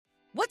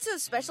What's so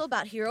special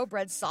about Hero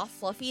Bread's soft,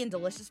 fluffy, and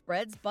delicious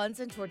breads, buns,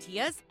 and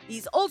tortillas?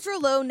 These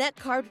ultra-low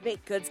net-carb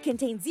baked goods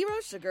contain zero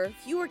sugar,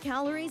 fewer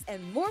calories,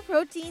 and more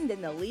protein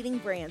than the leading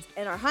brands,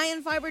 and are high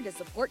in fiber to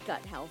support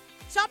gut health.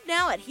 Shop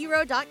now at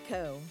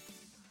hero.co.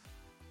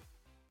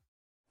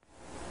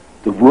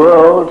 The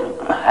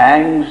world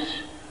hangs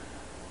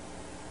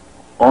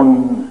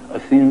on a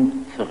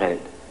thin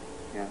thread,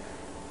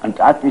 and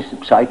that is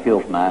the psyche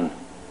of man.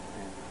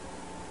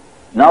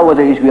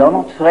 Nowadays, we are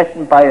not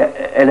threatened by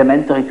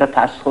elementary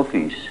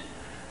catastrophes.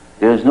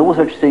 There is no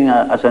such thing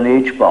as an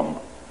H-bomb.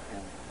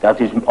 That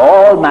is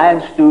all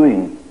man's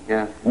doing.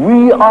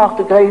 We are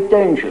the great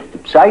danger.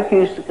 The psyche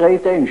is the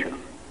great danger.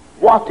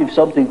 What if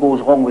something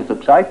goes wrong with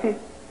the psyche?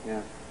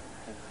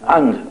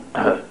 And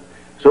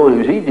so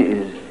you see,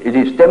 it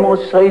is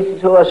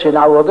demonstrated to us in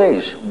our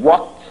days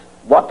what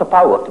the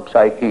power of the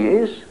psyche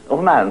is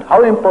of man,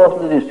 how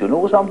important it is to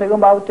know something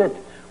about it,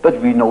 but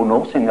we know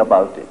nothing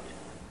about it.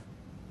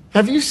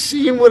 Have you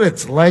seen what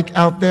it's like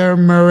out there,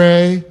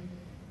 Murray?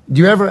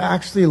 Do you ever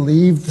actually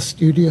leave the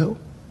studio?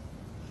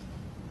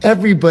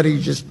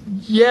 Everybody just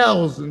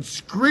yells and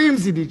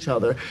screams at each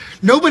other.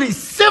 Nobody's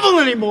civil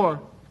anymore.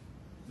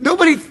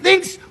 Nobody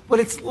thinks what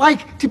it's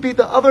like to be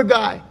the other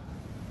guy.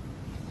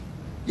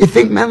 You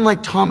think men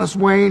like Thomas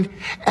Wayne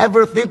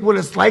ever think what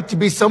it's like to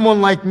be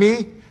someone like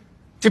me?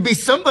 To be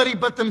somebody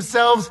but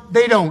themselves?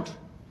 They don't.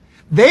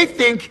 They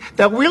think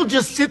that we'll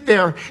just sit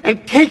there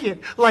and take it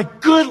like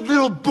good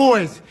little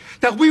boys,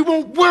 that we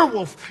won't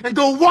werewolf and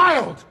go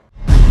wild.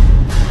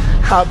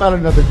 How about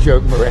another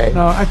joke, Murray?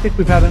 No, I think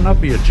we've had enough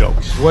of your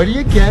jokes. What do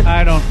you get?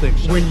 I don't think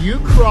so. When you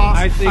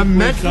cross a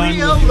mentally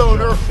ill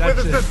loner with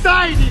a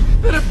society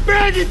that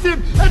abandons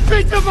him and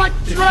treats him like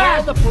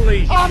trash. Call the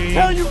police, I'll Gene.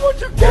 tell you what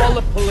you get. Call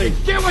the police.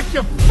 You get what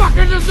you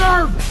fucking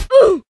deserve.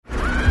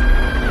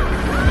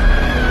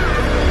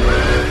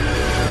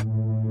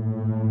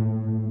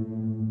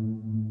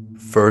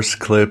 First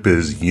clip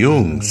is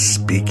Jung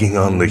speaking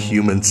on the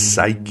human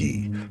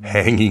psyche,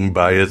 hanging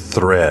by a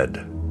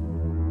thread.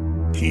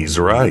 He's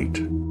right.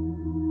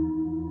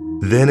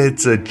 Then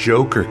it's a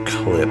Joker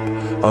clip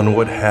on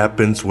what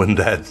happens when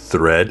that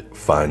thread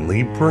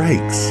finally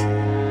breaks.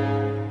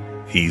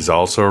 He's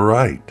also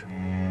right.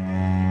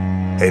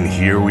 And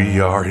here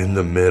we are in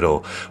the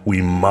middle,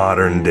 we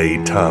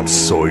modern-day Tom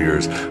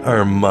Sawyers,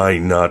 our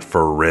mind not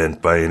for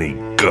rent by any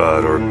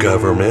god or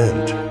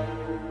government.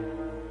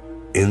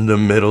 In the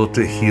middle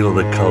to heal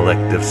the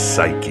collective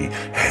psyche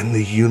and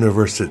the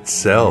universe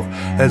itself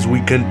as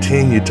we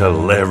continue to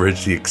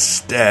leverage the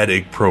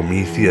ecstatic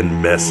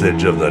Promethean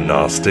message of the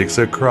Gnostics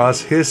across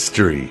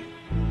history.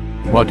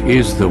 What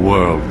is the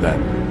world,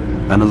 then?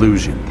 An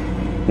illusion.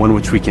 One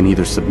which we can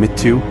either submit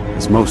to,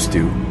 as most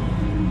do,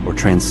 or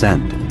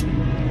transcend.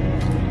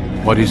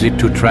 What is it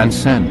to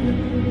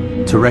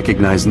transcend? To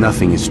recognize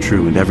nothing is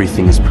true and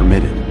everything is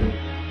permitted.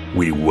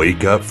 We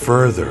wake up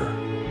further.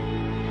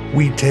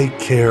 We take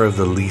care of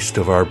the least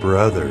of our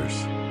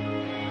brothers.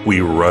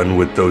 We run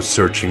with those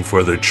searching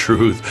for the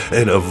truth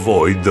and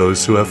avoid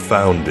those who have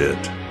found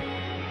it.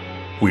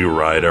 We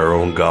write our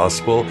own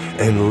gospel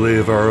and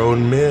live our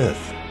own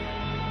myth.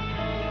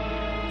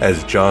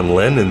 As John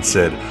Lennon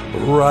said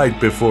right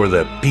before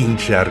the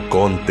pinche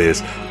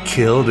arcontes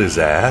killed his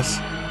ass,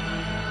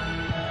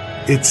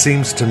 it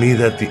seems to me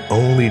that the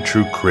only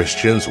true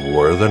Christians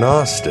were the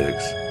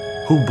Gnostics,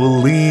 who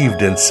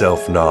believed in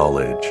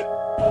self-knowledge,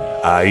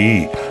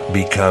 i.e.,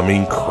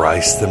 becoming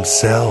Christ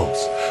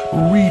themselves,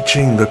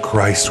 reaching the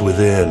Christ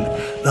within.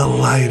 The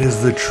light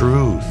is the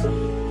truth.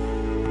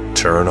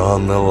 Turn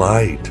on the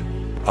light,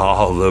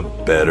 all the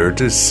better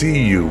to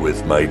see you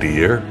with, my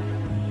dear.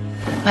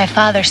 My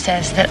father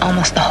says that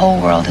almost the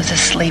whole world is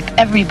asleep.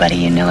 Everybody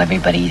you know,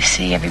 everybody you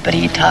see, everybody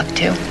you talk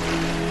to.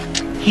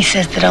 He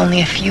says that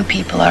only a few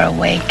people are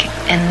awake,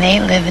 and they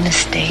live in a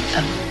state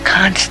of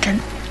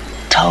constant,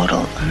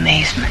 total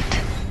amazement.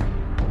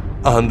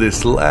 On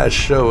this last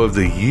show of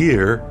the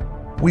year,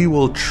 we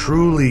will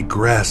truly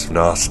grasp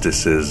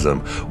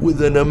Gnosticism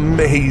with an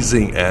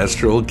amazing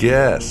astral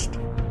guest.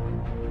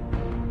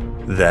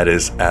 That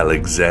is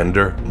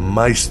Alexander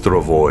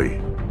Maestrovoy,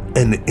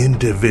 an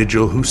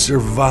individual who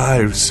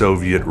survived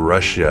Soviet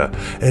Russia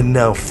and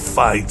now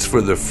fights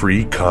for the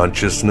free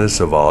consciousness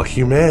of all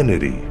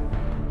humanity.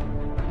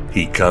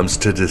 He comes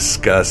to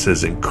discuss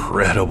his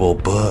incredible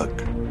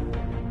book,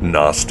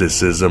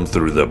 Gnosticism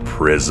Through the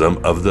Prism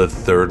of the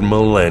Third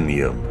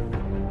Millennium.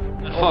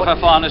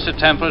 451 is the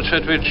temperature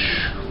at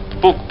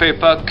which book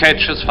paper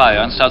catches fire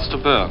and starts to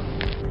burn.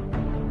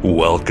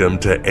 Welcome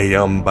to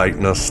Aeon Byte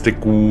Gnostic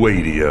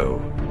Radio.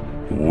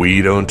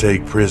 We don't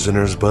take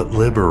prisoners but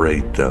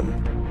liberate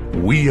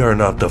them. We are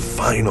not the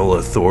final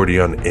authority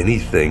on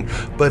anything,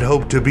 but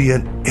hope to be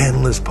an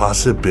endless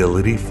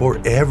possibility for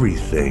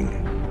everything.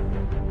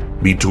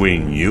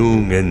 Between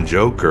Jung and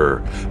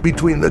Joker,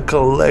 between the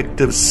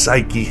collective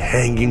psyche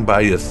hanging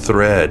by a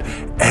thread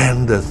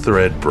and the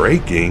thread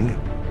breaking,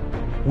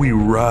 we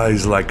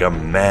rise like a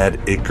mad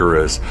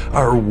Icarus,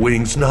 our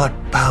wings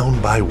not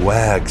bound by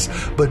wax,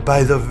 but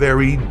by the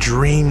very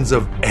dreams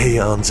of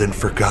aeons and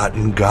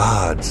forgotten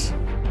gods.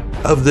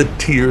 of the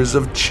tears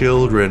of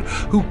children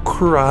who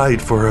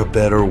cried for a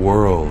better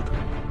world,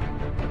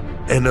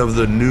 and of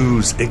the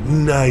news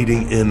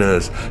igniting in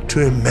us to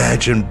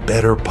imagine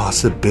better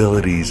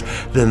possibilities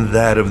than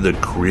that of the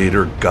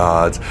creator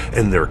gods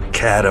and their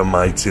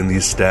catamites in the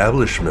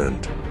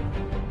establishment.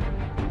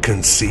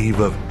 Conceive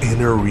of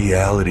inner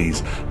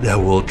realities that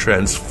will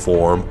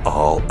transform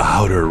all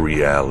outer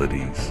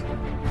realities.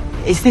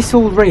 Is this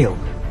all real?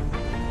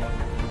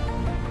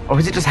 Or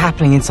is it just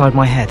happening inside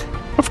my head?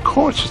 Of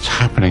course it's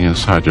happening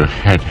inside your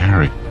head,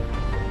 Harry.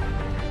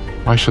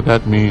 Why should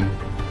that mean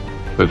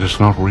that it's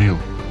not real?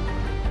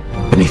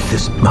 Beneath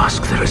this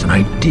mask there is an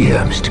idea,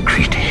 Mr.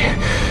 Creedy.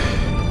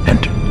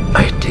 And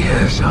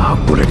ideas are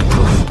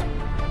bulletproof.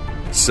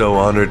 So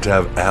honored to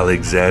have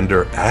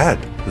Alexander at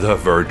the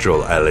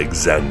virtual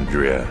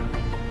Alexandria.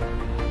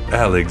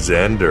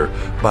 Alexander,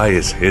 by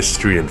his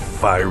history and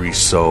fiery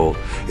soul,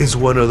 is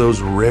one of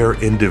those rare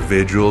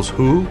individuals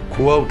who,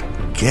 quote,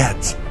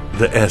 gets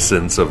the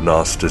essence of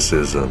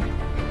Gnosticism.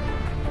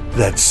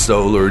 That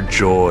solar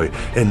joy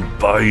and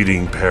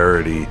biting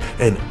parody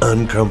and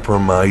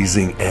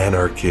uncompromising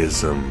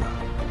anarchism.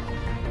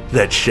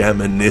 That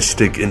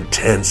shamanistic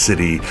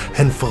intensity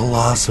and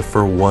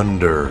philosopher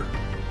wonder.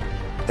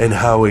 And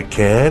how it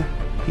can,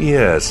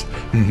 yes,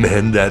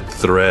 mend that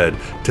thread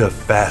to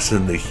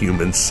fasten the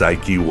human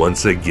psyche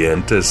once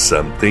again to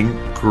something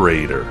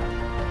greater.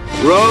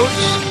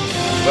 Roads?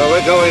 Where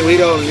we're going, we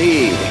don't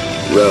need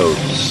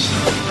roads.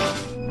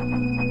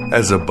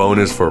 As a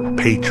bonus for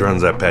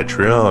patrons at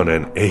Patreon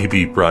and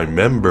AB Prime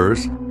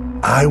members,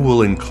 I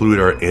will include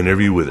our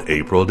interview with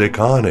April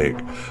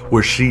DeConnick,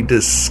 where she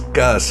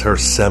discussed her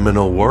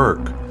seminal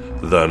work,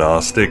 The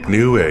Gnostic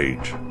New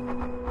Age.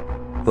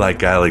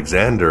 Like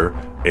Alexander,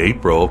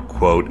 April,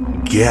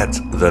 quote,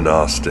 gets the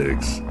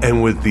Gnostics,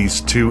 and with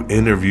these two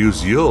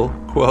interviews you'll,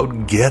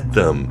 quote, get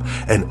them,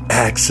 and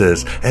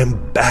access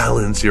and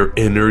balance your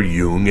inner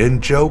Jung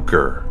and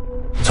Joker.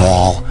 It's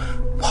all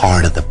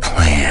part of the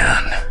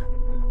plan.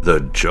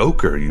 The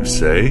Joker, you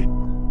say?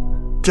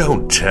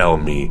 Don't tell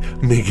me,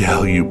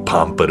 Miguel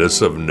Pompadour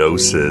of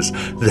Gnosis,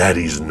 that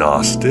he's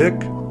Gnostic?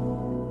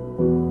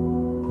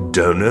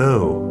 Don't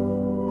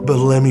know. But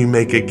let me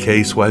make a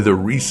case why the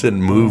recent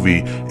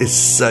movie is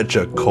such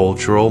a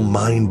cultural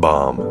mind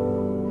bomb,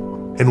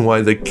 and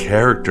why the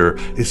character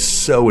is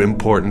so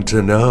important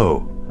to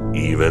know,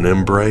 even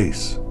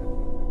embrace.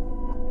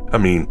 I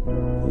mean,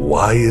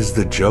 why is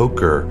the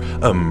Joker,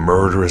 a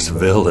murderous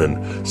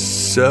villain,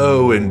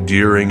 so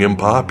endearing and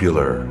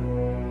popular?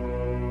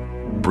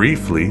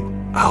 Briefly,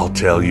 I'll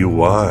tell you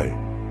why.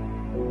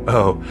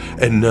 Oh,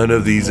 and none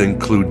of these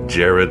include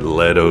Jared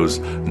Leto's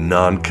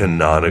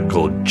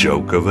non-canonical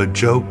joke of a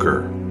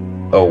Joker.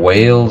 A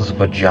whale's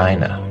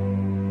vagina.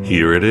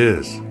 Here it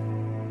is.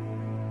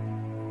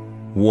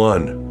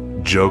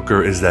 1.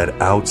 Joker is that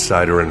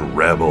outsider and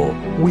rebel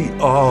we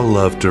all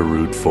love to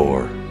root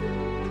for.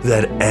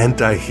 That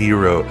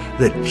anti-hero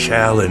that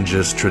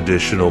challenges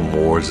traditional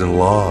mores and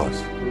laws.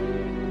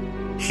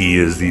 He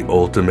is the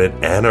ultimate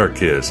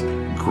anarchist,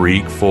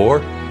 Greek for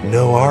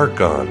no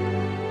Archon,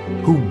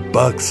 who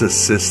bucks a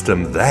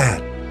system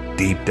that,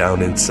 deep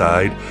down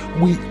inside,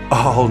 we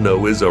all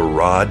know is a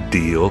raw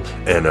deal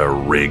and a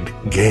rigged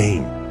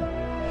game.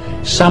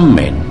 Some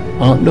men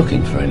aren't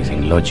looking for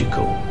anything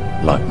logical,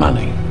 like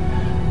money.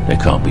 They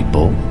can't be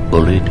bought,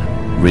 bullied,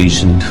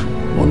 reasoned,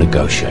 or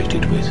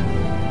negotiated with.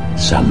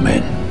 Some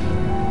men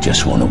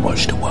just want to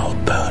watch the world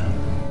burn.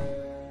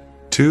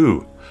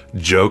 2.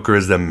 Joker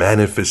is the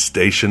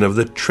manifestation of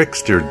the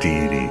trickster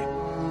deity.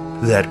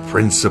 That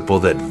principle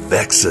that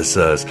vexes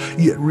us,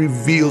 yet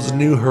reveals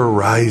new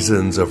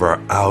horizons of our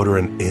outer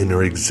and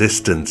inner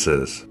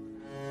existences.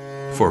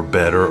 For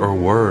better or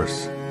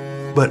worse,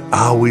 but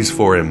always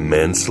for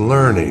immense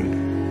learning.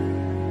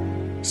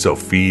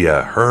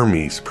 Sophia,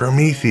 Hermes,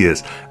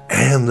 Prometheus,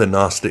 and the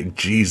Gnostic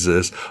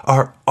Jesus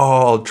are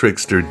all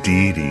trickster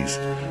deities,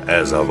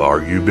 as I've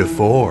argued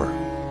before.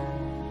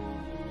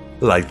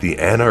 Like the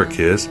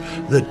anarchist,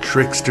 the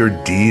trickster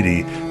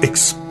deity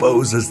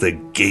exposes the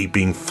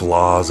gaping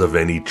flaws of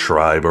any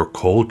tribe or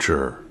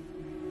culture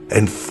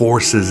and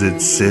forces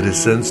its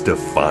citizens to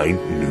find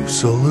new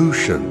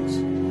solutions.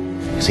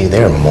 See,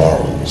 their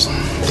morals,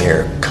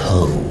 their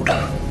code,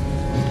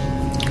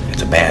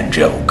 it's a bad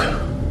joke.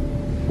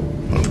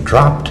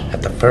 Dropped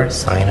at the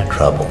first sign of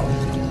trouble.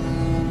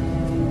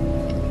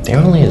 They're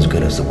only as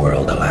good as the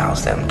world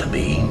allows them to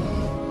be.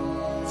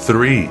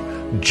 3.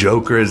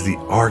 Joker is the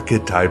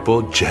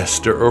archetypal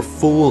jester or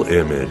fool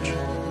image.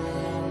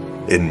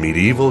 In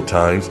medieval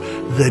times,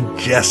 the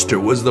jester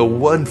was the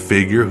one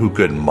figure who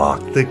could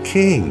mock the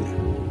king.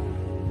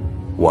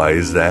 Why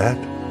is that?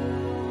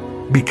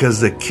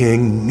 Because the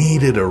king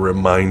needed a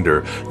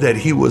reminder that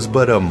he was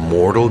but a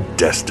mortal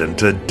destined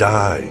to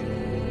die.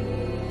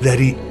 That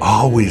he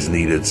always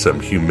needed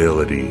some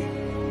humility.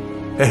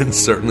 And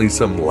certainly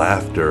some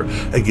laughter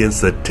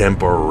against the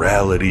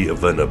temporality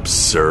of an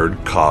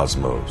absurd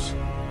cosmos.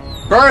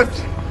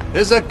 Birth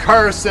is a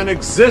curse and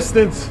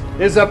existence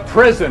is a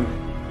prison.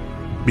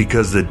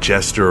 Because the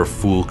jester or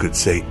fool could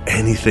say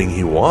anything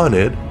he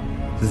wanted,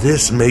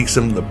 This makes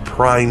him the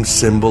prime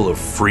symbol of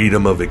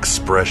freedom of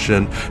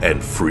expression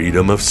and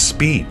freedom of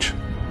speech.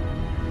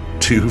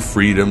 Two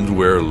freedoms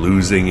we're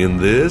losing in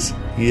this?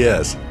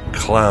 Yes,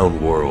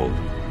 clown world.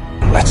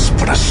 Let's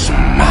put a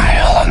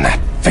smile on that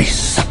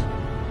face.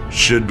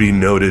 Should be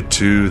noted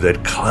too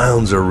that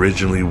clowns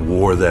originally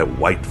wore that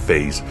white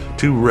face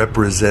to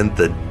represent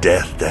the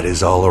death that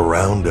is all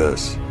around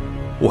us,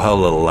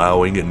 while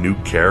allowing a new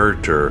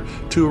character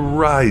to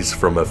rise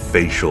from a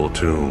facial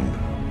tomb.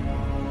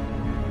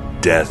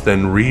 Death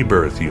and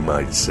rebirth, you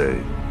might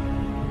say.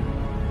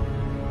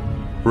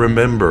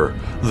 Remember,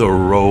 the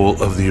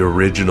role of the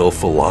original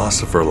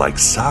philosopher like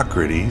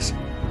Socrates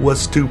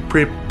was to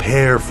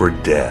prepare for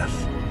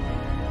death,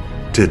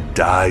 to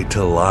die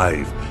to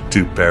life,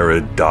 to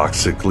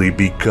paradoxically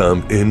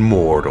become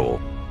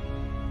immortal.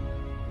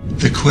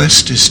 The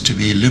quest is to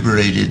be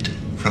liberated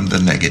from the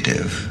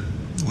negative,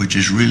 which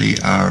is really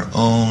our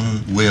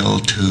own will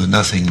to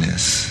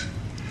nothingness.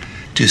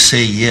 To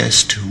say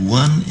yes to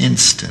one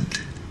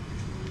instant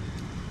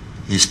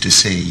is to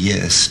say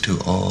yes to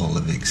all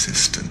of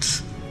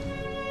existence.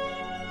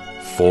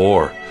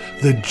 4.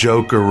 The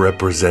Joker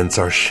represents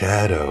our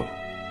shadow.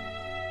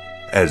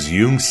 As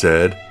Jung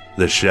said,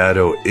 the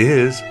shadow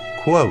is,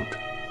 quote,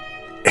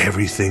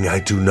 everything I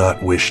do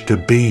not wish to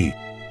be.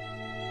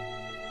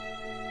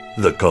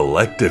 The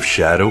collective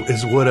shadow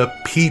is what a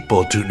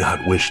people do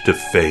not wish to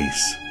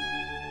face.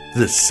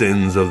 The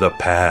sins of the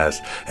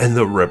past and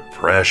the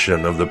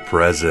repression of the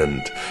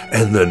present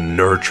and the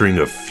nurturing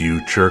of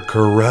future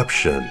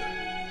corruption.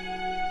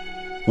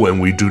 When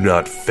we do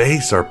not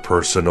face our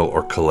personal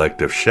or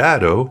collective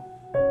shadow,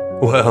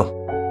 well,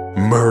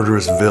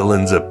 murderous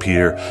villains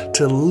appear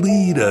to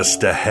lead us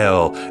to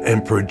hell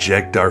and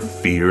project our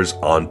fears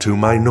onto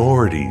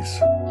minorities.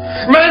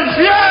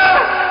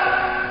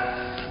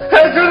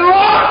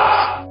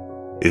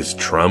 Is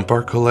Trump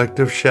our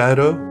collective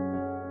shadow?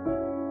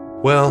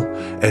 Well,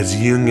 as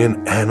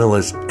Jungian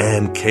analyst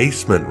Ann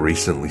Casement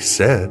recently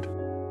said,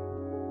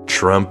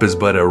 Trump is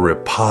but a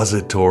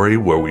repository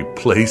where we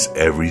place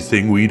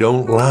everything we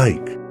don't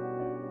like.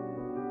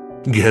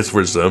 Guess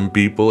for some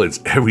people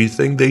it's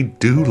everything they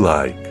do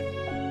like.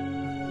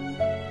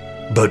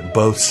 But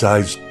both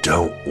sides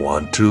don't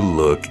want to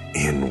look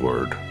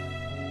inward.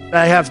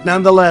 I have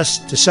nonetheless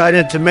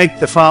decided to make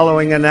the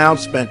following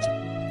announcement.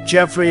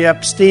 Jeffrey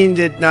Epstein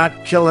did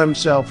not kill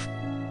himself.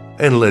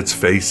 And let's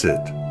face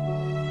it,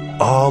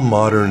 all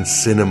modern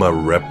cinema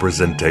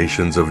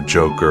representations of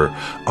Joker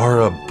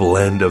are a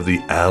blend of the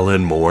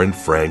Alan Moore and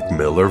Frank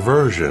Miller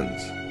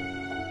versions.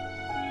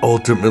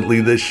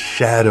 Ultimately the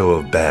shadow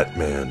of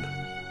Batman,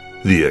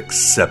 the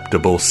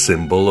acceptable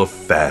symbol of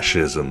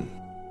fascism.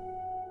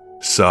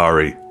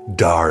 Sorry,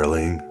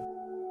 darling.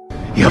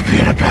 You'll be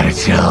in a bed of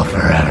jail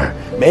forever.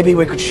 Maybe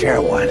we could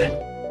share one.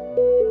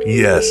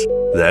 Yes,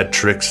 that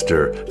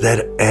trickster,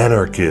 that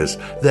anarchist,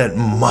 that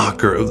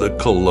mocker of the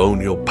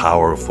colonial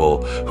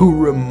powerful, who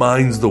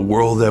reminds the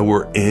world that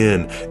we're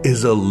in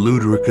is a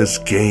ludicrous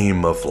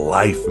game of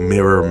life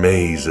mirror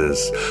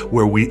mazes,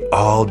 where we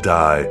all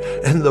die,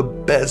 and the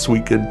best we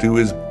can do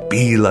is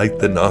be like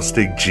the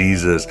Gnostic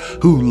Jesus,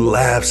 who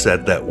laughs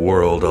at that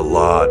world a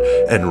lot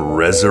and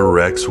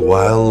resurrects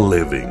while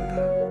living.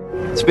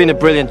 It's been a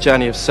brilliant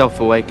journey of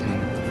self-awakening.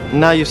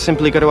 Now you've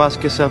simply got to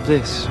ask yourself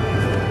this.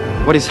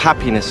 What is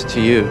happiness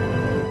to you?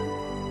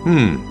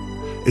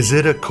 Is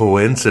it a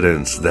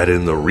coincidence that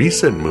in the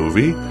recent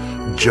movie,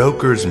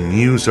 Joker's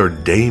muse or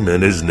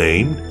daemon is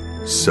named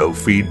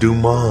Sophie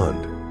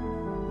Dumond,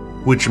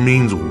 which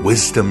means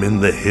wisdom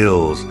in the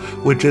hills,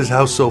 which is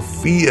how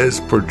Sophia is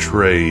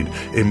portrayed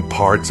in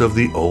parts of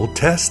the Old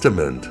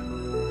Testament.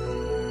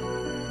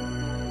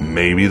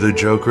 Maybe the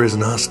Joker is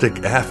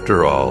Gnostic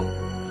after all,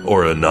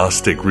 or a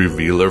Gnostic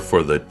revealer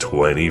for the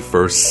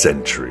 21st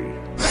century.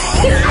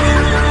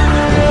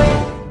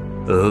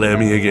 Let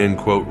me again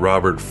quote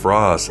Robert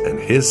Frost and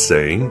his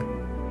saying,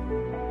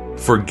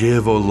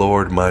 "Forgive, O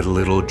Lord, my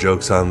little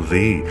jokes on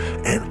thee,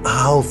 and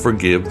I'll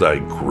forgive thy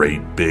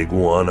great big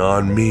one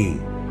on me."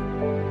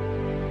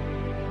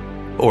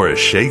 Or as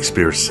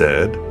Shakespeare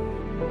said,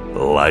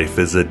 "Life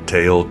is a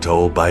tale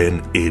told by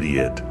an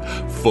idiot,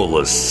 full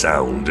of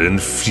sound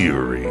and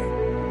fury."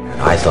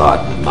 I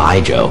thought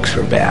my jokes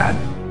were bad.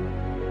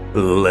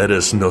 Let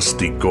us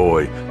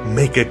Gnostikoi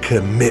make a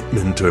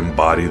commitment to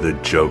embody the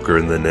Joker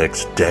in the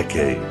next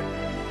decade,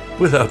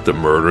 without the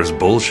murderous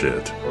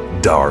bullshit,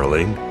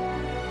 darling.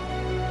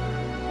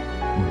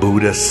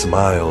 Buddha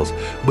smiles,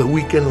 but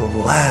we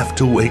can laugh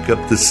to wake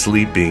up the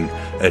sleeping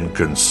and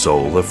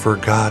console the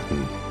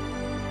forgotten.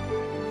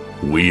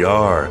 We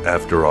are,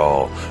 after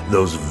all,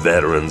 those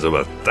veterans of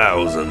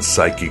 1,000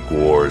 psychic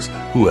wars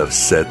who have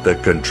set the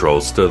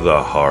controls to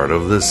the heart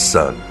of the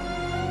sun.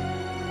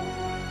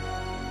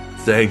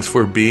 Thanks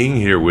for being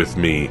here with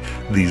me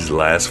these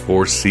last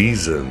 4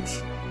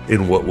 seasons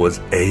in what was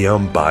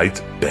Aeon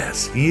Byte's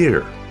best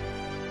year.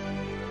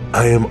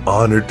 I am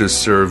honored to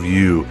serve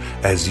you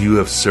as you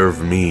have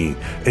served me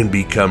in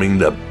becoming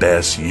the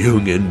best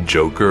Jungian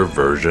Joker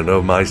version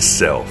of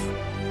myself.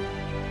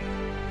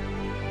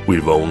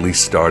 We've only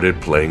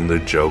started playing the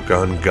joke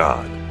on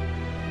God.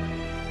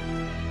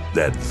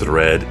 That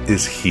thread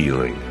is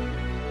healing.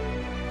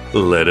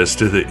 Led us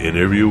to the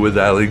interview with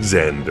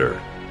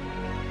Alexander.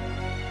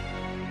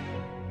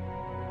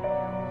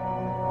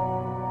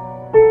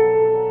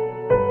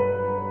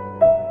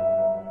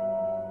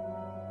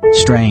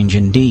 Strange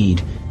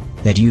indeed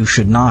that you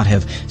should not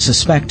have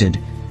suspected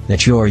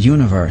that your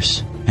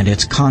universe and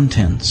its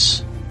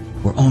contents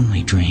were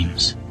only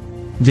dreams,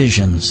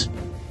 visions,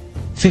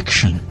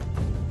 fiction.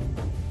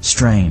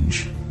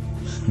 Strange,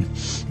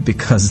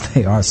 because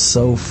they are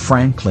so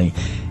frankly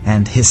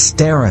and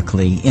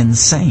hysterically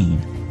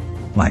insane,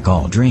 like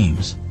all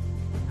dreams.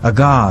 A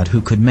God who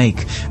could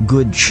make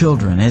good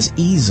children as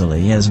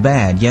easily as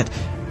bad, yet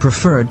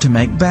preferred to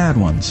make bad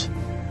ones,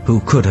 who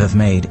could have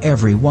made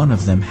every one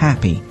of them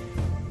happy,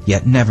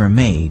 yet never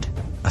made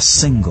a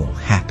single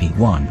happy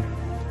one,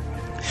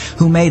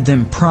 who made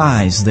them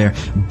prize their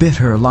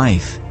bitter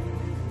life,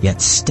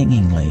 yet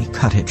stingingly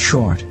cut it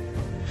short,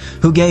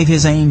 who gave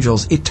his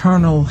angels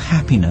eternal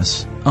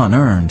happiness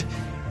unearned,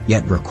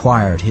 yet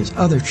required his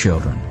other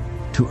children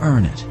to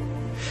earn it,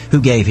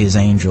 who gave his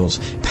angels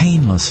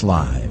painless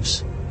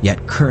lives,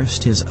 yet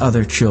cursed his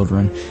other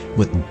children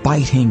with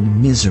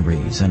biting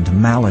miseries and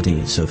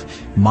maladies of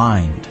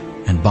mind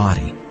and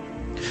body,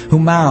 who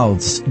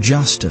mouths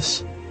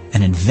justice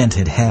and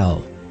invented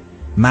hell,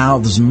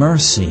 mouths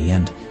mercy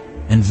and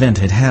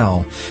invented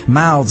hell,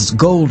 mouths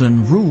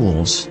golden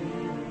rules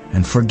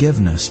and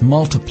forgiveness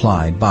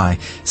multiplied by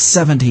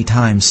 70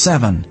 times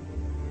 7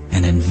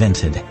 and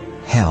invented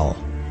hell,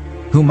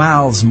 who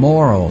mouths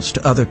morals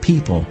to other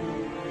people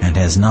and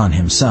has none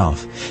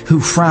himself,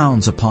 who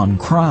frowns upon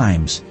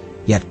crimes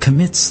yet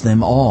commits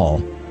them all,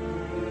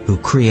 who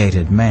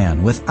created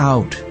man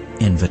without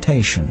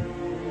invitation,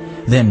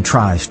 then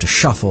tries to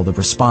shuffle the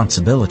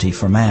responsibility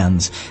for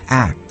man's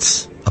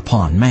acts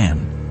upon man,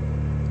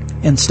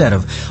 instead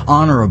of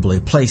honorably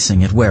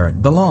placing it where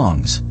it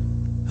belongs,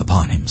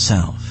 upon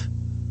himself.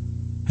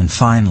 And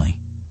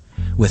finally,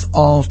 with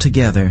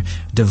altogether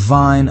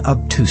divine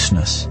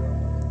obtuseness,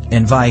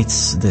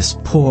 invites this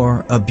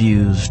poor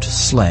abused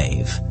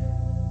slave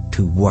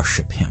to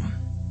worship him.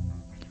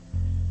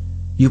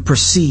 You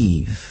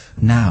perceive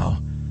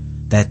now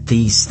that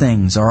these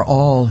things are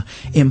all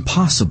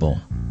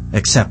impossible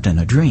except in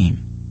a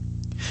dream.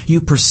 You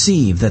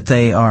perceive that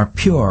they are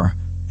pure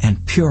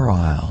and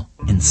puerile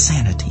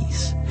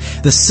insanities,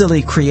 the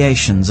silly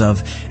creations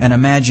of an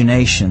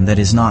imagination that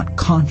is not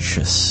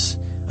conscious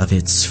of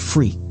its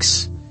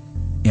freaks.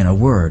 In a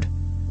word,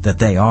 that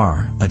they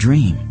are a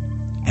dream,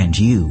 and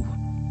you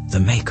the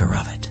maker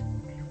of it.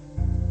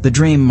 The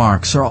dream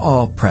marks are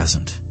all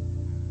present.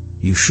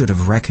 You should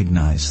have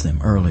recognized them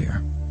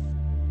earlier.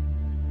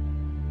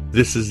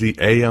 This is the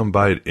Aeon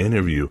Byte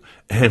interview,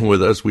 and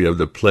with us we have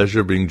the pleasure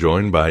of being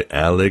joined by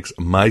Alex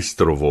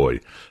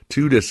Maestrovoi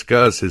to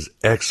discuss his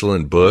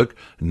excellent book,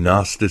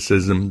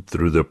 Gnosticism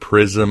Through the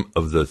Prism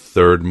of the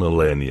Third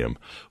Millennium.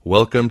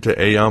 Welcome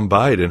to Aeon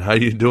Byte, and how are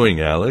you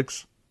doing,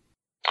 Alex?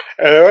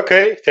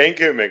 Okay, thank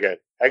you, Miguel.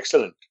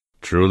 Excellent.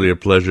 Truly a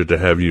pleasure to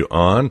have you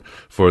on.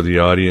 For the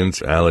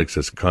audience, Alex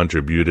has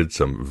contributed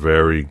some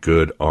very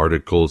good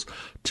articles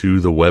to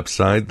the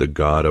website,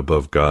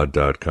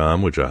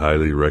 thegodabovegod.com, which I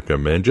highly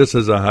recommend. Just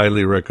as I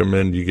highly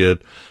recommend you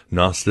get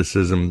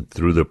Gnosticism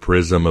Through the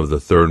Prism of the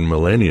Third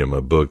Millennium,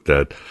 a book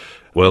that,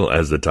 well,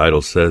 as the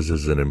title says,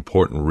 is an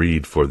important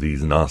read for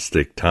these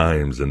Gnostic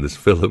times in this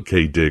Philip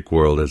K. Dick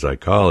world, as I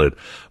call it.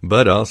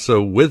 But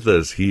also with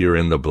us here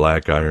in the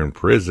Black Iron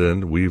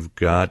Prison, we've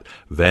got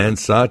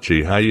Vance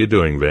Sachi. How you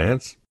doing,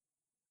 Vance?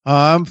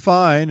 I'm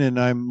fine, and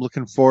I'm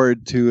looking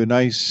forward to a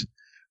nice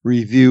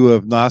review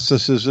of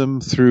Gnosticism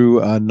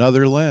through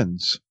another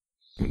lens.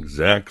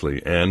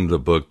 Exactly, and the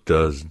book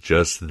does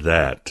just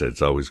that.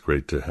 It's always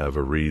great to have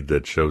a read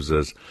that shows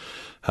us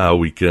how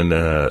we can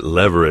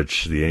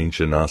leverage the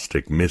ancient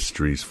Gnostic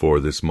mysteries for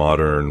this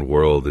modern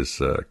world,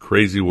 this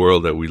crazy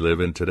world that we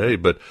live in today.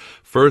 But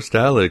first,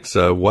 Alex,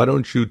 why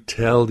don't you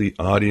tell the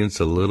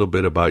audience a little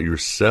bit about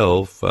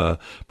yourself,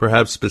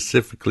 perhaps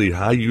specifically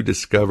how you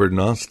discovered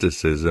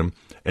Gnosticism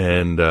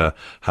and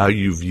how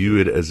you view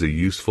it as a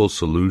useful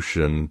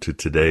solution to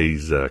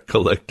today's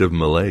collective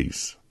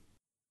malaise.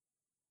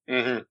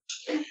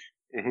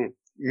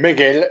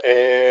 Miguel,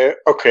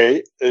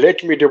 okay,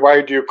 let me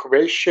divide your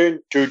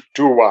question to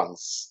two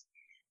ones.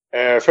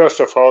 First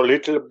of all, a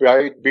little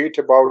bit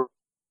about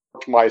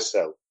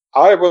myself.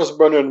 I was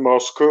born in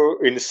Moscow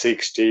in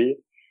 '60,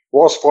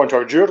 was fond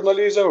of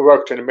journalism,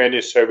 worked in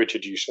many Soviet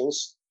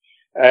editions.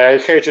 I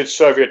hated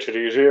Soviet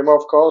regime,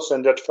 of course,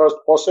 and at first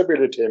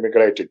possibility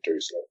immigrated to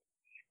Israel.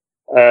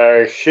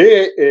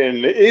 Here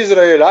in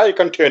Israel, I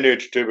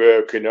continued to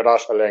work in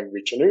Russian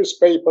language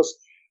newspapers.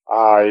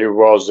 I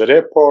was a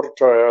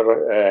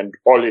reporter and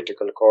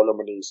political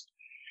columnist.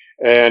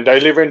 And I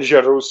live in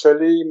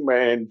Jerusalem,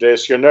 and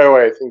as you know,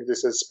 I think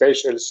this is a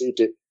special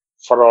city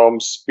from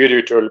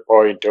spiritual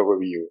point of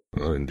view.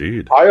 Oh,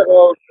 indeed. I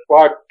wrote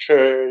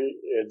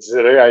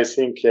I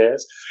think,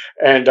 yes,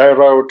 and I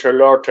wrote a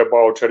lot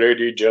about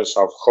religions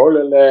of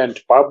Holy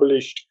Land,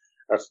 published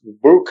a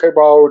book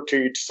about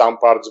it. Some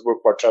parts of the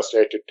book were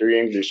translated to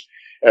English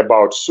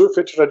about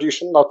Sufi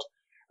tradition. Not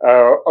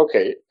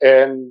okay.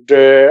 And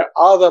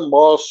other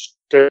most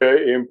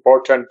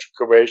important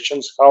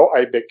questions: how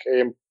I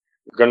became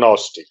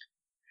Gnostic.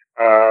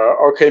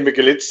 Okay,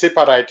 Miguel, it's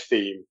separate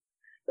theme.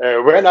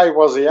 When I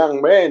was a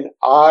young man,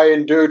 I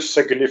endured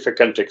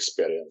significant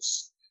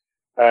experience.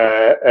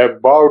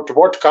 About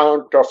what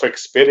kind of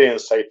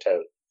experience I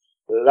tell?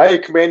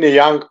 Like many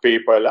young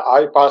people,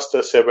 I passed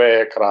a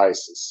severe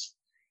crisis.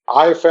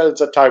 I felt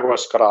that I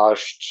was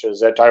crushed,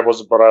 that I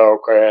was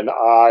broken,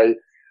 I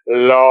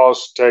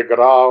lost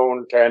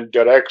ground and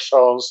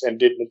directions and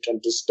didn't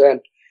understand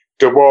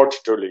to what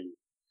to live.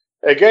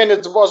 Again,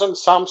 it wasn't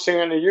something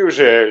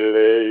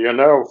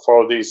unusual,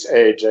 for this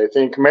age. I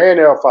think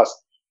many of us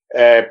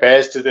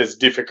passed this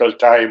difficult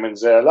time in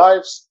their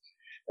lives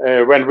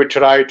when we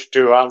tried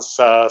to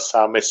answer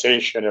some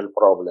essential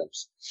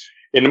problems.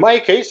 In my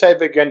case, I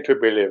began to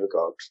believe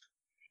God.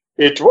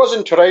 It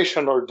wasn't a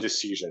rational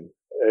decision.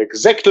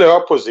 Exactly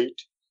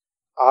opposite.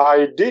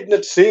 I did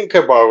not think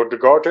about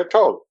God at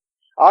all.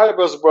 I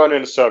was born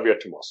in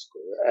Soviet Moscow.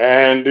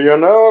 And,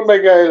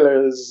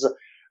 Miguel,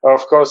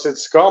 of course,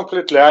 it's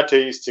completely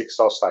atheistic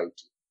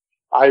society.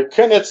 I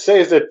cannot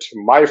say that,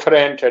 my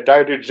friend, that I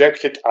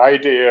rejected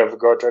idea of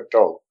God at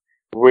all.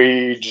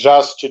 We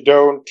just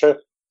don't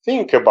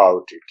think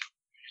about it.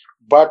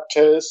 But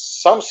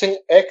something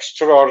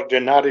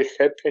extraordinary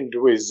happened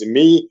with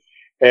me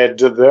at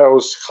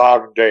those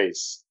hard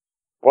days.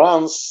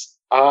 Once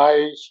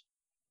I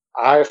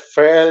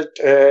felt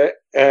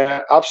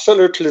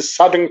absolutely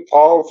sudden,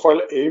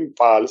 powerful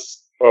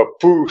impulse or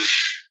push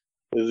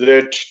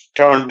that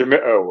turned me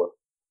over.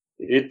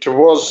 It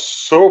was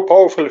so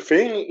powerful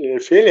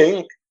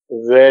feeling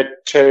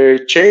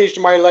that changed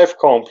my life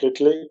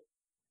completely.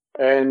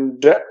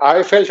 And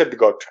I felt it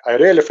God. I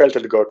really felt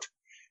it God.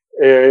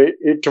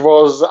 It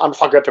was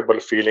unforgettable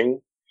feeling.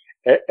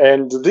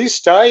 And this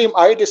time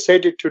I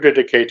decided to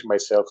dedicate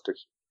myself to Him.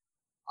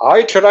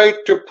 I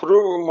tried to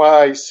prove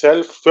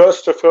myself,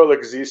 first of all,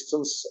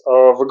 existence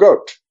of God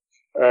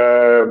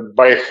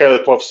by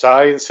help of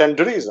science and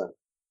reason.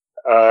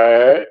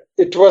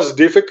 It was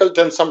difficult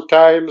and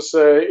sometimes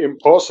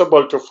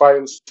impossible to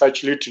find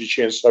such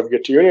literature in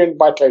Soviet Union,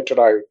 but I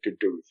tried to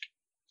do it.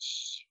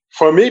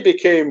 For me, it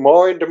became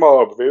more and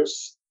more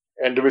obvious,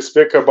 and we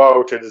speak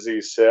about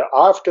this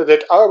after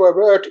that our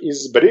world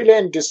is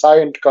brilliant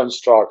designed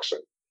construction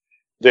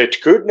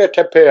that could not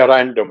appear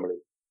randomly.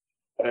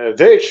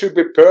 There should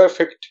be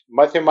perfect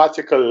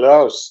mathematical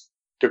laws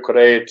to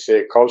create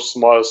the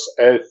cosmos,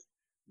 Earth,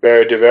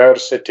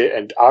 biodiversity,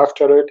 and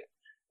after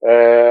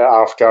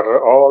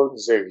all,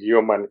 the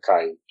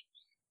humankind.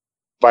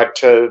 But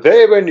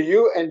there were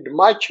new and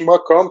much more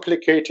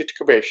complicated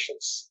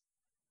questions.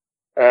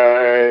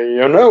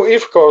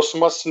 If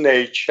cosmos,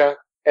 nature,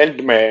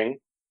 and man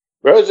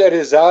were the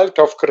result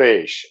of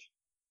creation,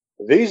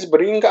 this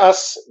brings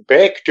us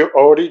back to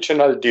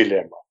original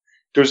dilemma,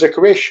 to the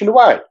question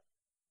why?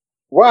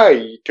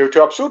 Why?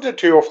 To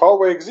absurdity of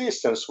our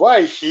existence.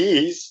 Why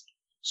He is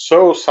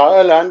so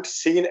silent,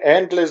 seeing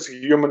endless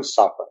human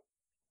suffering?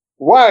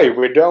 Why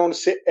we don't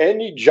see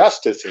any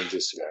justice in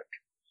this world?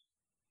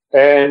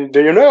 And,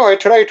 I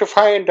try to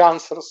find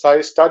answers.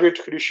 I studied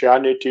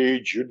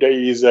Christianity,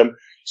 Judaism,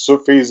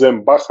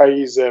 Sufism,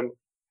 Baha'ism,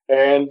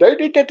 and I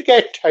did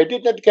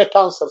not get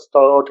answers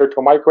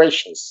to my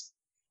questions.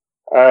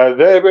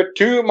 There were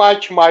too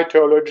much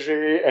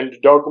mythology and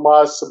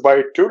dogmas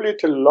by too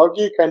little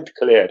logic and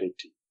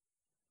clarity.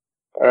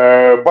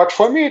 But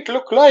for me, it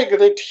looked like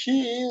that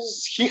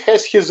he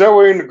has his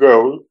own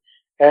goal,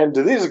 and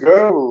this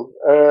goal,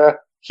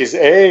 his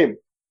aim,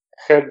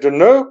 had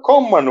no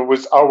common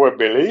with our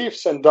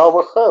beliefs and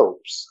our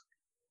hopes.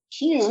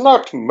 He is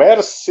not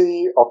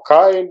mercy or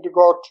kind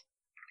God,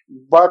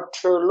 but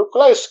look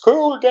like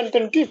cold and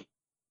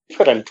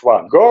indifferent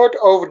one, God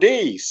of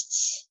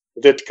deists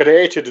that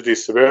created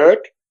this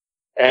world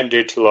and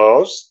it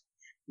loves,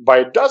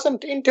 but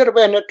doesn't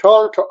intervene at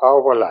all to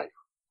our life.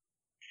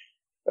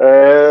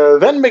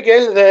 Then,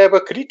 Miguel, there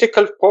was a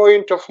critical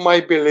point of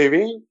my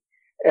believing,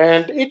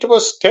 and it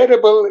was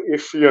terrible,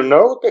 if you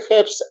know,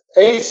 perhaps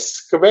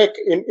earthquake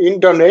in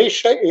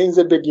Indonesia in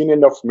the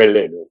beginning of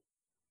millennium.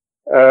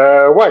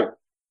 Why?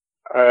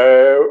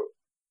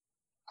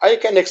 I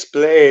can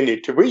explain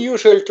it. We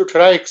usually to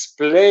try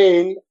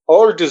explain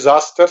all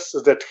disasters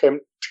that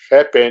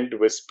happened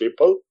with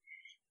people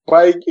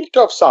by guilt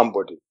of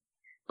somebody,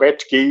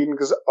 bad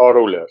kings or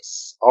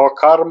rulers, or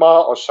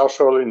karma or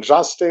social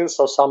injustice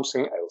or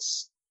something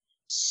else.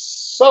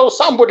 So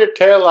somebody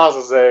tell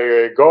us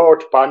that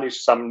God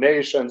punished some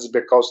nations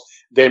because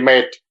they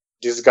made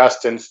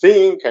disgusting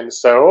things and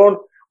so on.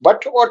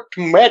 But what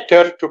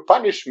matter to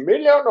punish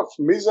millions of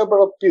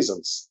miserable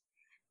peasants?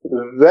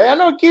 They are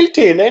not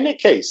guilty in any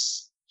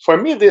case. For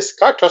me, this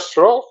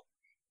catastrophe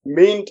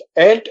meant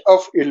end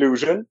of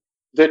illusion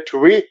that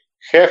we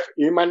have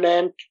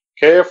immanent,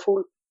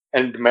 careful,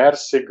 and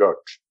mercy God.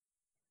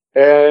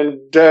 And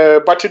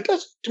but it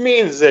doesn't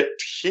mean that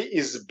He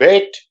is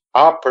bad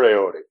a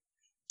priori.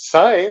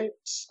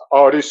 science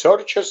or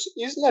researchers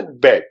is not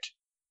bad.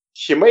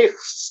 He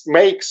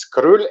makes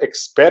cruel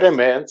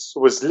experiments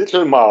with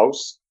little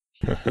mouse,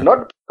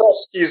 not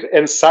because he's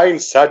a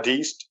science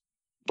sadist,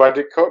 but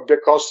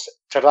because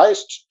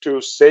tries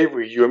to save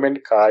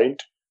humankind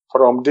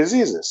from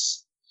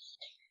diseases.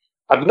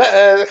 And,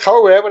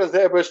 however,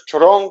 there was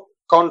strong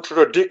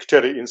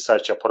contradictory in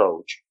such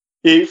approach.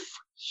 If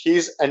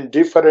he's a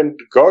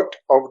different God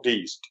of the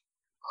East,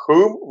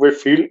 whom we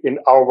feel in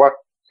our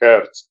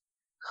hearts,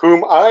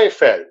 whom I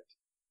felt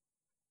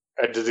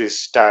at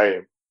this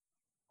time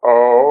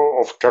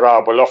of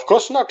trouble, of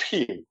course not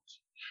him.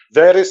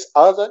 There is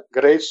other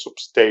great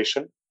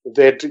substation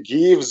that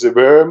gives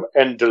warmth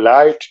and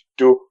light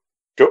to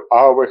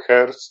our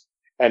hearts,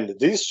 and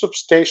this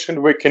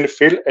substation we can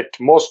feel at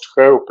most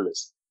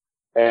hopeless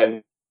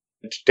and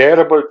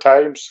terrible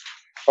times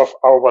of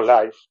our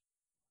life.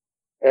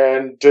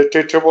 And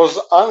it was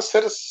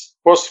answers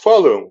was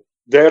following.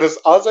 There is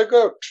other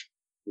God,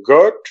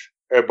 God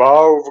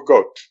above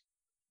God.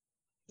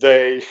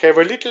 They have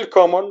a little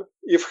common,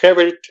 if have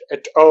it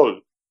at all.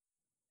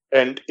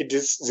 And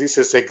this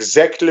is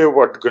exactly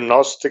what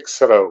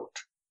Gnostics wrote.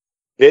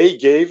 They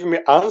gave me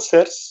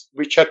answers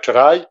which I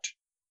tried,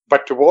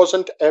 but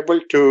wasn't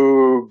able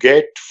to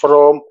get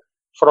from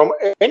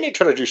any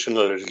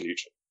traditional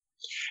religion.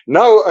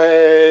 Now,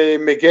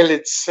 Miguel,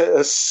 it's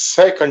a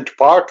second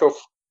part of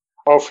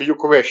your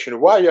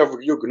question. Why have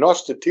you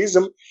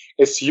Gnosticism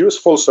as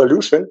useful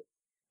solution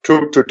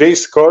to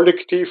today's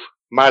collective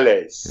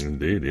malaise?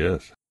 Indeed,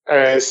 yes.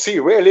 See,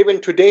 we're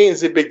living today in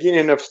the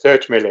beginning of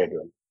third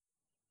millennium.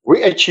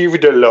 We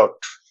achieved a lot,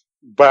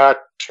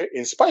 but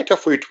in spite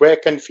of it, we're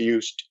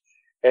confused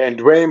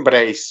and we're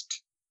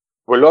embraced.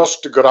 We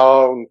lost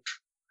ground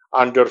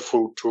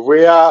underfoot.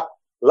 We are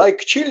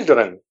like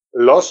children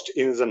lost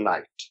in the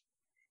night.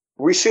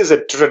 We see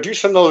that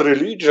traditional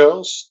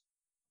religions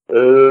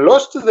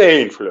lost their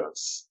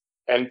influence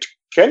and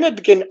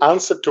cannot get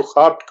answer to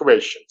hard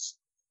questions.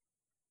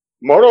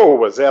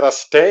 Moreover, they are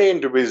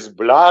stained with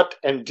blood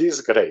and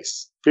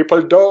disgrace.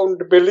 People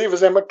don't believe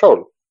them at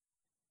all.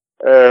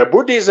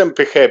 Buddhism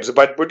perhaps,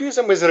 but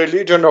Buddhism is a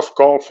religion of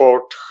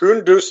comfort.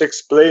 Hindus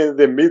explain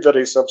the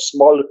miseries of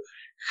small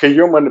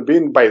human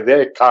being by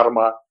their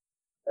karma.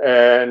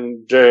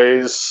 And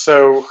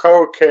so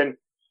how can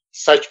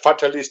such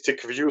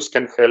fatalistic views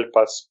can help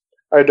us?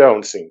 I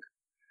don't think.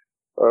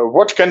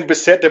 What can be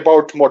said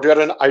about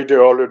modern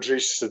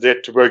ideologies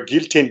that were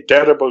guilty in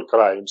terrible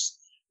crimes?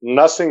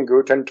 Nothing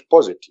good and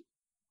positive.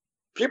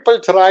 People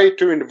try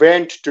to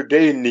invent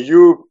today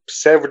new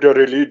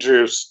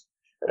pseudo-religious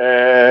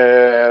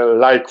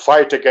like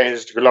fight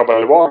against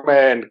global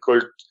warming,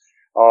 cult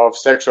of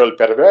sexual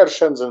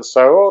perversions and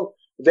so on.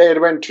 They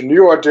invent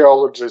new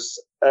ideologies,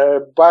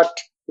 but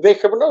they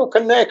have no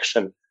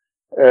connection,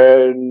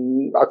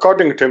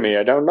 according to me,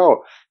 I don't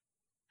know,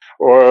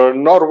 or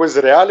nor with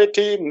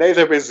reality,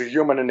 neither with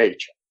human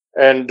nature.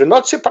 And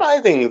not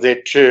surprising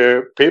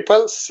that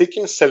people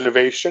seeking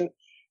salvation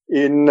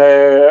in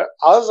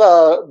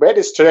other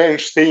very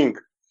strange thing,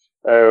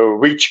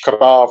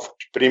 witchcraft,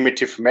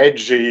 primitive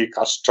magic,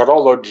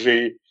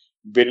 astrology,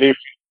 belief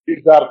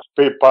in wizard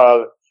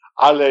people,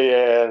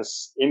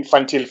 alliance,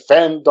 infantile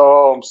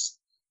fandoms,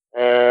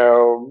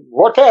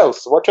 what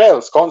else?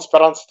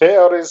 Conspiracy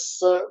theories.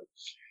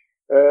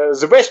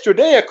 The best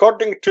today,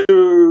 according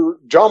to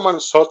German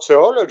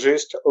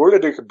sociologist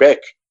Ulrich Beck,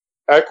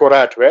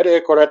 very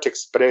accurate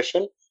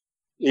expression,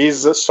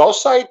 is a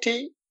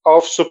society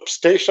of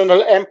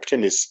substantial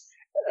emptiness.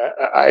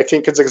 I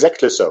think it's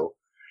exactly so.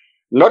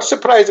 Not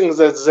surprising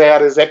that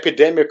there is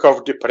epidemic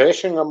of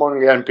depression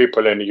among young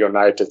people in the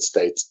United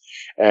States.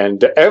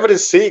 And every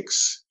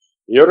sixth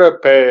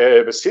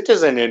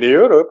citizen in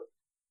Europe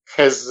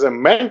has a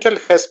mental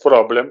health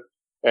problem,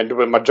 and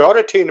the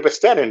majority in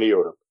Western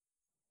Europe.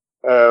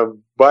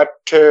 But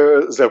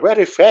the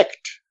very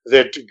fact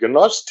that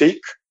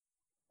Gnostic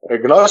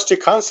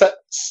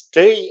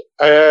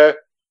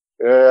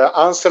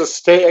answers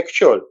stay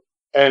actual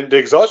and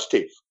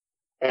exhaustive,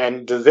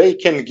 and they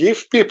can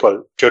give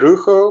people true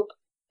hope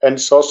and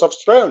source of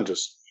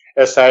strangers,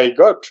 as I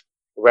got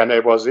when I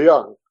was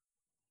young.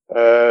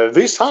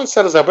 These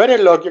answers are very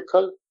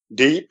logical,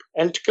 deep,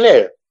 and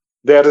clear.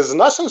 There is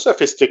nothing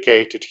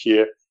sophisticated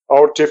here,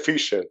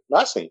 artificial,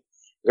 nothing.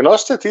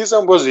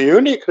 Gnosticism was a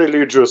unique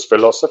religious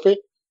philosophy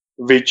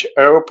which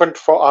opened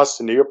for us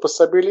new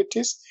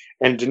possibilities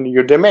and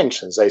new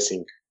dimensions, I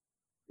think.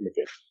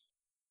 Okay.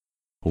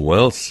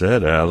 Well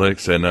said,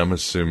 Alex, and I'm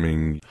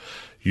assuming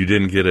you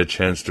didn't get a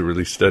chance to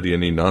really study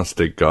any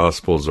Gnostic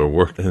Gospels or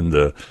work in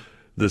the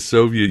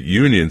Soviet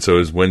Union, so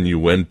as when you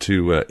went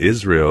to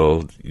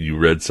Israel, you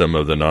read some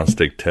of the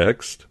Gnostic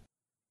text?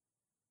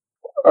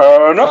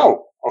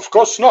 No, of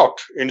course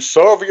not. In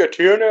Soviet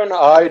Union,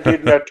 I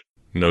did not.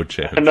 No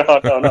chance. No.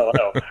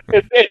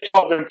 It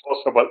was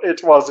impossible.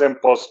 It was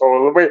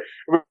impossible.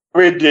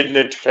 We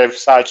didn't have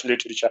such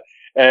literature.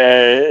 No,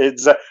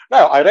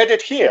 I read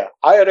it here.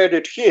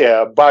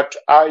 But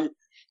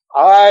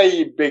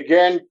I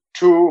began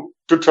to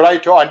try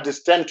to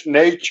understand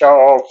nature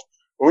of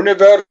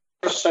universe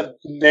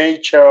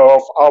nature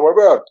of our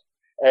world.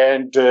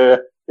 And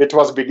it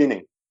was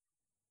beginning.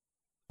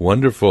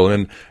 Wonderful.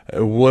 And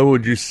what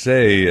would you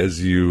say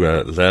as you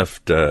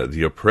left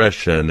the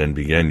oppression and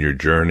began your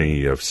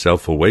journey of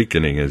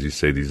self-awakening? As you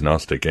say, these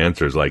Gnostic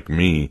answers, like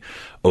me,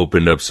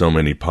 opened up so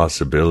many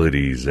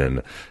possibilities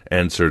and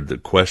answered the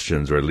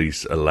questions, or at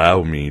least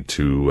allow me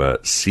to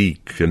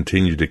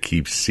continue to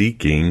keep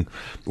seeking.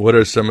 What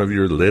are some of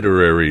your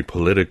literary,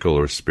 political,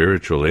 or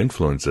spiritual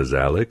influences,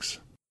 Alex?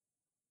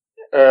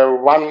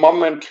 One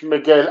moment,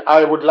 Miguel.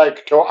 I would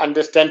like to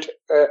understand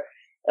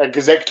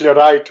exactly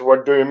right.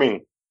 What do you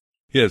mean?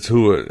 Yes,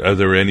 are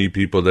there any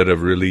people that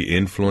have really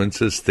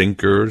influenced us,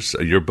 thinkers?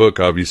 Your book,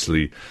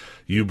 obviously,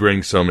 you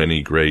bring so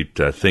many great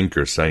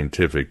thinkers,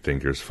 scientific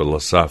thinkers,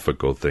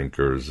 philosophical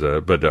thinkers,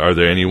 but are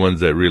there any ones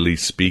that really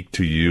speak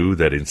to you,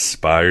 that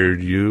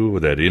inspired you,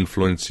 that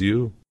influence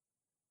you?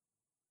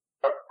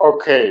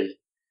 Okay,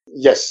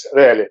 yes,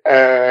 really.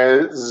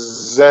 There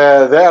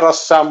are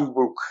some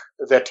books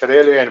that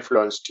really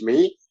influenced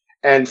me,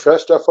 and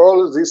first of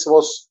all, this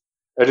was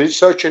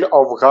researching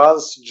of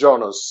Hans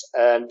Jonas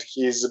and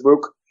his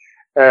book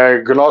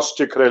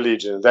Gnostic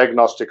Religion, the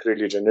Gnostic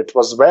Religion. It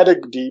was very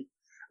deep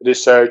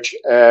research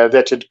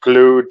that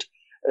include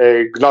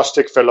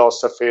Gnostic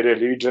philosophy,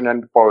 religion,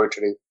 and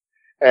poetry.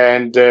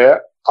 And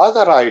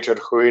other writer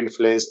who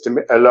influenced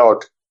me a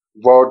lot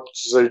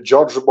was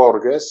George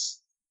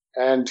Borges,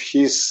 and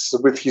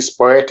with his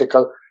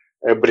poetical,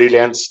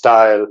 brilliant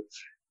style.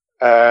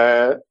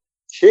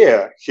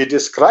 Here, he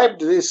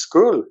described this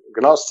school,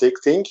 Gnostic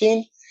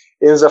thinking,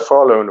 in the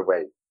following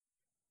way.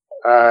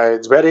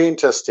 It's very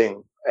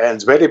interesting and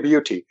it's very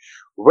beauty.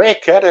 Where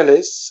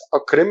careless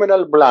or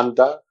criminal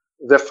blunder,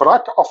 the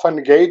fraud of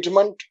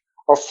engagement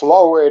of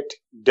flawed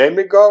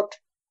demigod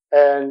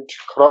and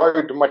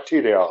crude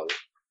material.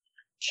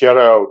 He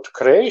wrote,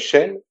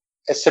 creation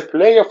is a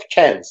play of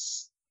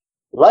chance.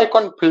 Like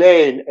on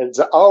plain at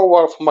the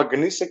hour of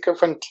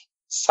magnificent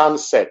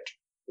sunset,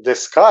 the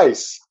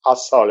skies are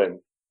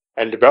solemn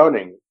and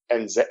burning,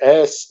 and the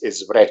earth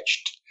is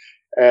wretched.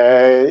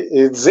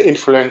 It's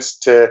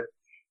influenced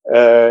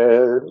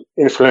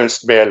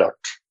me a lot.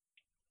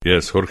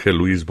 Yes, Jorge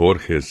Luis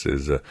Borges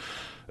is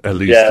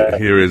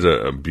here is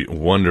a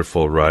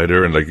wonderful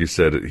writer, and like you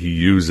said, he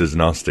uses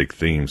Gnostic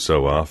themes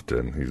so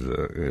often. He's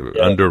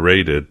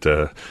underrated.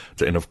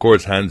 And of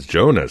course, Hans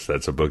Jonas,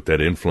 that's a book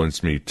that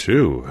influenced me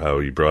too, how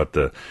he brought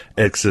the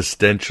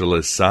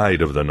existentialist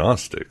side of the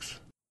Gnostics.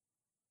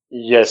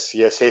 Yes.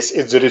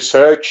 It's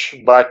research,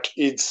 but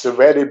it's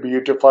very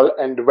beautiful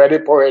and very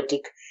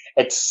poetic.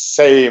 It's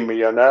same,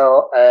 and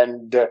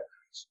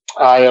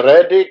I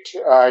read it.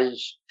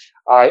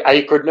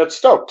 I could not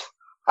stop.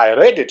 I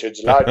read it.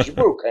 It's a large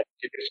book and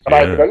it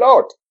described a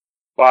lot.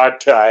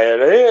 But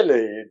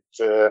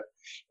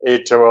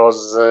it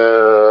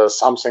was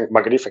something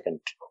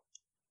magnificent.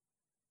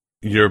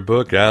 Your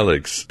book,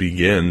 Alex,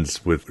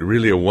 begins with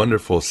really a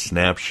wonderful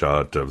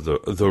snapshot of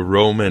the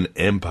Roman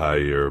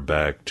Empire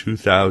back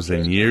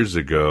 2,000 years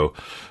ago,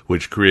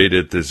 which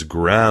created this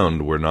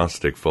ground where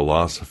Gnostic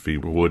philosophy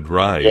would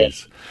rise.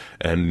 Yes.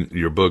 And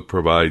your book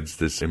provides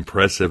this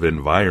impressive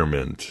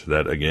environment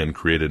that, again,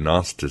 created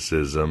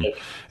Gnosticism. Yes.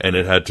 And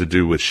it had to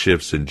do with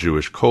shifts in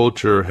Jewish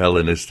culture,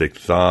 Hellenistic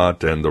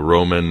thought, and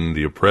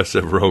the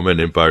oppressive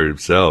Roman Empire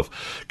itself.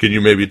 Can you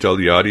maybe tell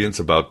the audience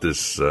about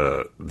this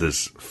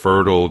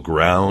fertile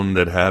ground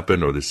that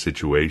happened, or this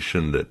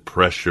situation that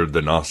pressured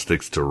the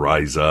Gnostics to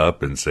rise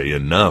up and say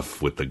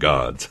enough with the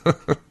gods?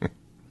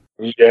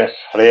 Yes,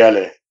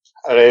 really.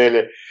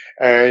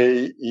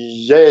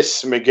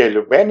 Yes,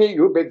 Miguel, when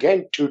you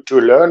began to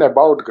learn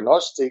about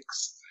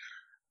Gnostics,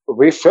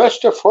 we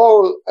first of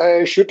all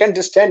should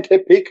understand the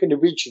epoch in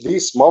which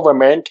this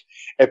movement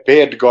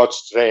appeared God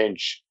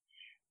strange.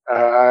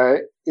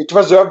 It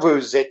was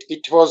obvious that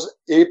it was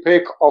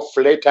epoch of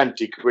late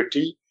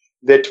antiquity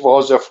that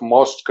was of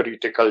most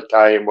critical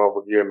time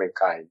of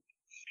humankind.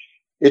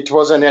 It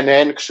was an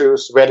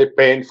anxious, very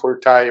painful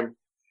time.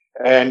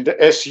 And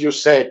as you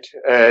said,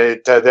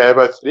 there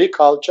were three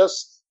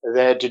cultures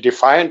that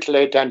defined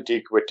late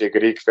antiquity: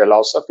 Greek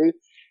philosophy,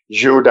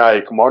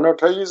 Judaic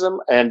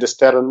monotheism, and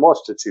Eastern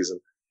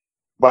Gnosticism.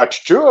 But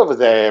two of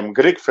them,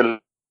 Greek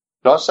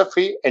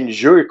philosophy and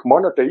Jewish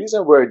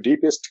monotheism, were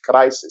deepest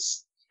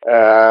crisis.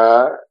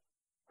 Far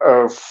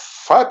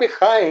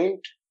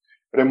behind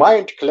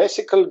remained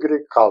classical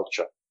Greek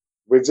culture,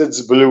 with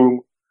its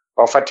bloom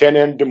of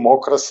Athenian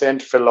democracy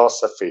and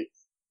philosophy,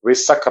 with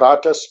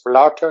Socrates,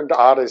 Plato, and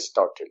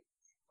Aristotle,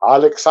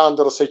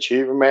 Alexander's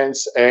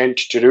achievements and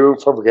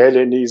triumph of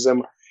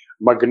Hellenism,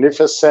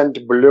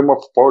 magnificent bloom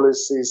of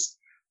policies.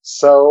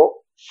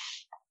 So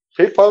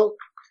people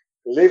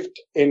lived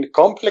in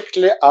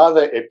completely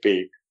other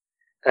epoch.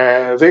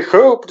 They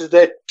hoped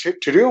that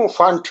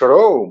triumphant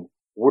Rome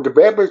would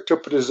be able to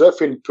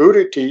preserve in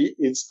purity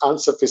its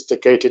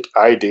unsophisticated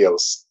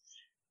ideals.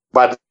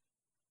 But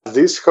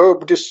this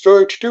hope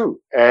destroyed too.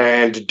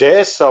 And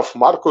death of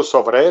Marcus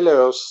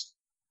Aurelius,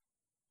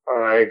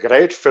 a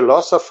great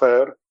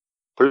philosopher,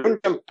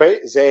 plunged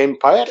the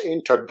empire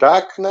into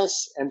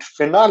darkness and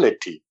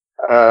finality.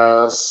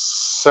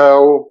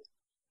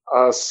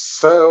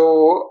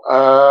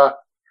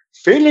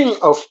 Feeling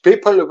of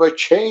people were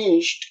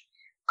changed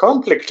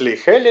completely.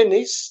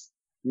 Hellenists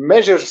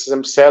measures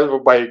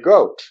themselves by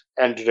God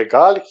and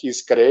regard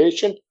his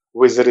creation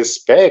with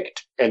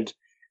respect and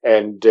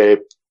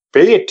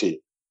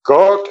piety.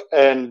 God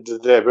and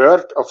the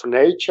word of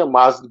nature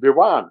must be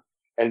one,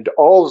 and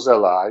all the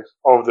life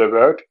of the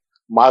world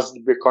must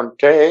be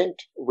contained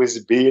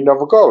with being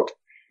of God.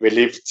 We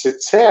lived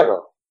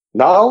Cicero.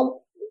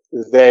 Now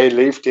they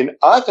lived in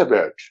other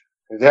world.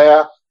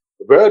 Their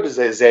word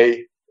that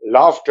they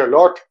loved a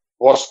lot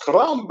was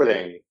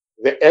crumbling.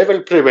 The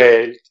evil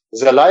prevailed.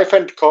 The life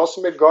and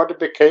cosmic God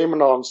became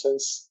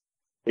nonsense.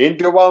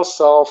 Individuals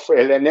of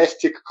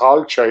Hellenistic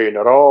culture in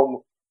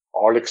Rome,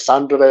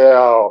 Alexandria,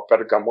 or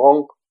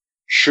Pergamon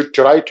should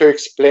try to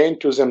explain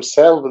to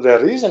themselves the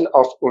reason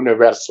of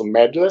universal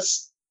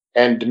madness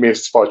and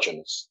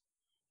misfortunes.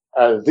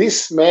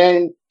 This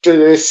meant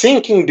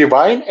thinking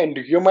divine and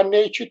human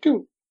nature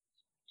too.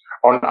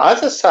 On the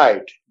other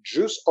side,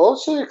 Jews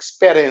also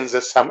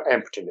experienced some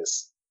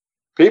emptiness.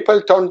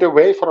 People turned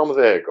away from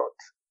their God.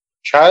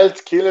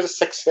 Child killers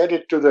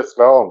succeeded to the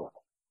throne.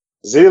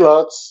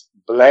 Zealots,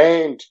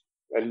 blamed,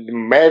 and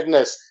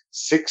madness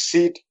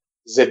succeed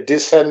the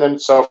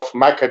descendants of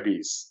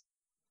Maccabees.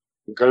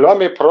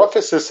 Gloomy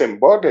prophecies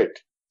embodied.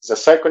 The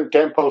second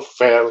temple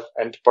fell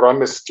and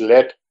promised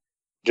land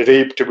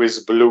dripped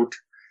with blood.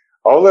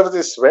 All of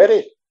this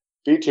very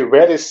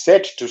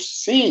sad to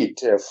see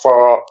it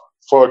for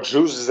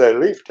Jews that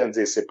lived in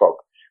this epoch.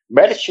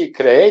 Mercy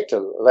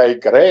creator,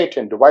 like great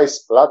and wise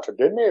Plato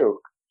Demiurge,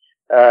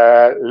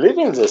 live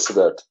in this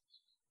world.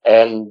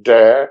 And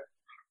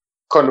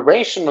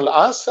conventional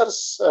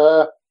answers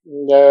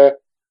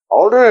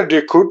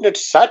already could not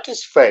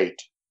satisfy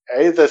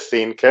either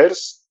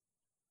thinkers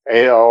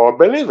or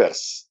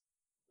believers.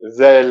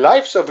 The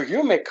lives of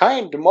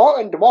humankind more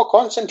and more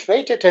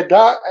concentrated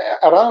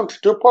around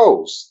two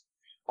poles.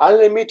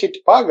 Unlimited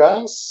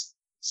pagans,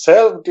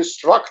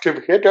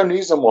 self-destructive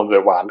hedonism on the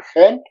one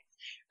hand,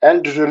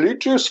 and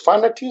religious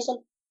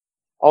fanatism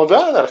on the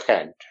other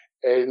hand.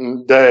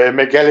 And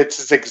Miguel,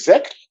 it's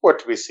exactly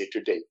what we see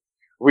today.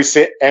 We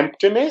see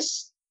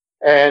emptiness,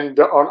 and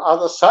on the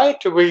other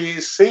side,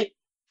 we see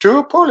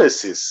two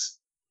policies.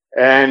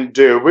 And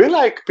we,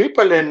 like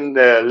people in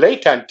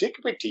late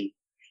antiquity,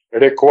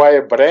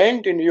 require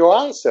brand new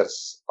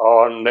answers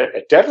on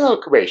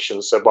eternal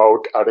questions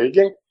about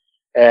origin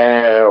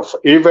of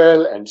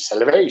evil and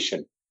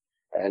salvation.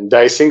 And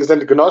I think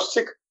that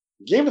Gnostic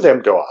give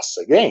them to us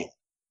again.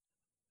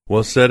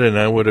 Well said, and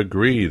I would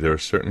agree. There are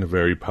certainly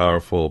very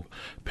powerful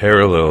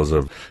parallels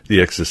of the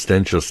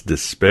existentialist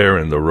despair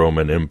in the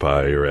Roman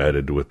Empire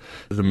added with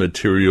the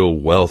material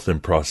wealth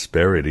and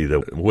prosperity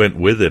that went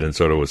with it and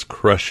sort of was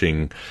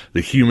crushing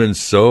the human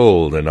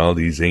soul, and all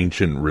these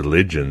ancient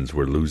religions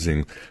were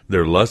losing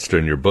their luster.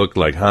 In your book,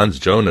 like Hans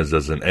Jonas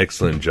does an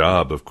excellent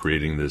job of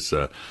creating this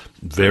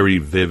very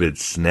vivid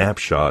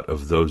snapshot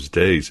of those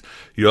days.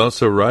 You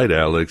also write,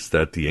 Alex,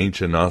 that the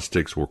ancient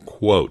Gnostics were,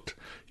 quote,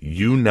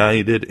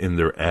 united in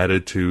their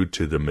attitude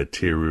to the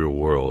material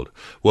world.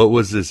 What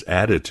was this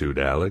attitude,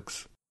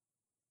 Alex?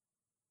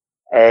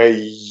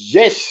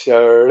 Yes,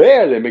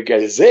 really,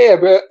 Miguel. There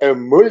were a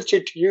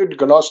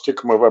multitude of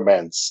Gnostic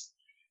movements,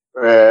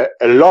 a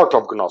lot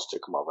of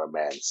Gnostic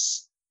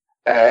movements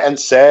and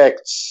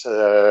sects.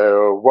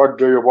 What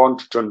do you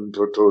want to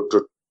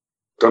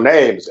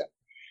name them?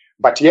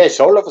 But yes,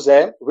 all of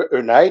them were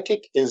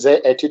united in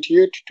their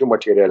attitude to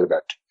material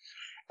world.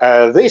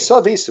 They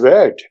saw this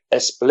world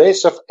as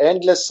place of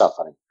endless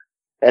suffering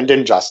and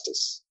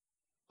injustice,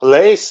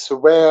 place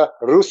where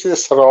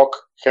ruthless rock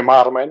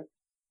Hemarmen,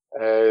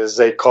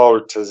 they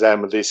called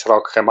them this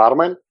rock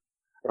Hemarmen,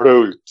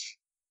 ruled.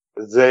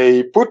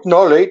 They put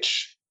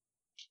knowledge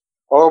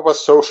over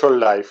social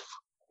life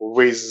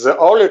with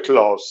all its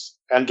laws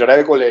and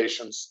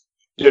regulations,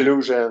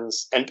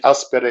 delusions and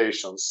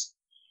aspirations.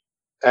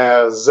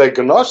 The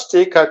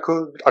Gnostic,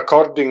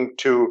 according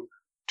to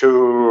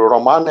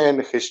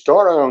Romanian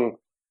historian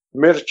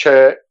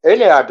Mircea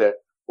Eliade,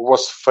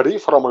 was free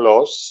from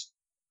laws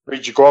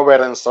which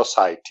govern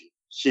society.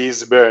 He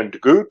is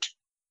burned good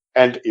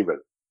and evil.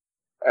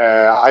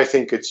 I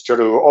think it's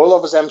true. All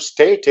of them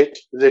stated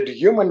that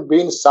human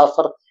beings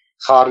suffer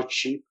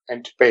hardship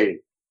and pain,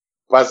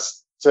 but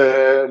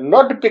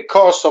not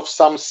because of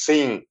some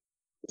sin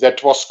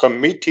that was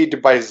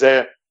committed by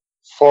their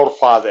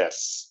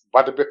forefathers,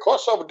 but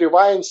because of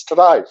divine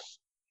strife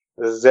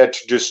that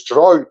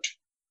destroyed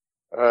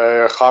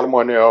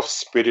harmony of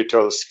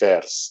spiritual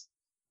spheres.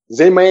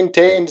 They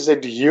maintained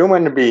that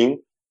human beings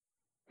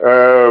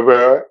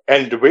were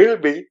and will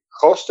be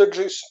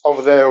hostages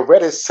of their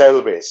very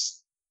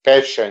selves,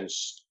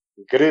 passions,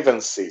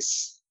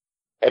 grievances.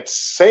 At the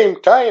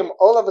same time,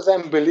 all of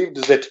them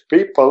believed that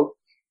people,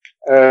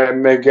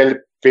 Miguel,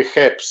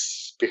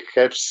 perhaps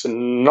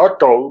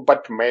not all,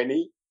 but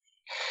many,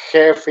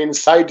 have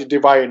inside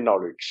divine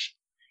knowledge,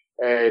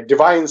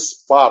 divine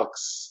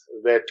sparks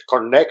that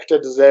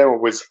connected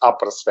them with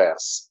upper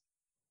spheres.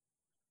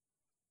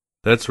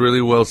 That's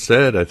really well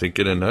said. I think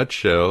in a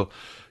nutshell,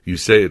 you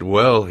say it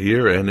well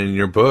here and in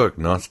your book.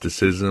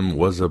 Gnosticism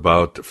was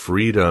about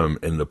freedom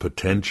and the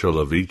potential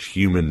of each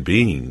human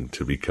being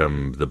to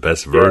become the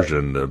best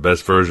version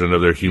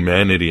of their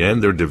humanity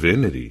and their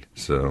divinity.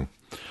 So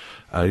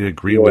I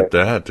agree with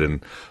that,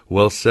 and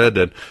well said.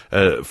 And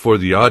for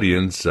the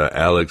audience,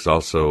 Alex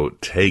also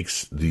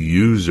takes the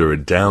user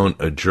down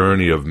a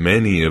journey of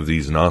many of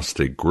these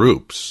Gnostic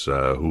groups.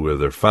 Who were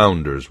their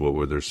founders? What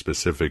were their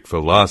specific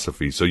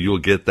philosophies? So you'll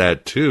get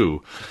that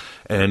too.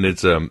 And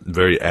it's a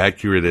very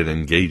accurate and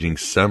engaging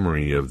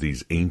summary of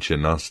these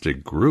ancient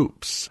Gnostic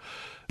groups.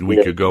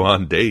 We could go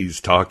on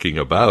days talking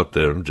about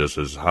them, just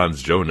as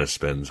Hans Jonas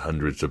spends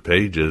hundreds of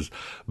pages,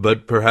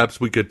 but perhaps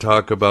we could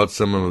talk about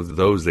some of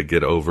those that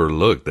get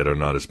overlooked, that are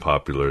not as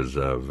popular as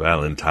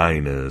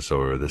Valentinus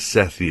or the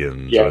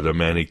Sethians or the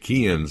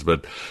Manichaeans,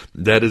 but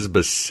that is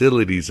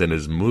Basilides and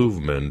his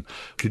movement.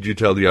 Could you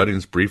tell the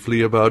audience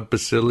briefly about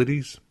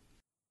Basilides?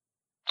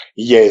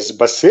 Yes,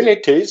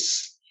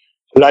 Basilides,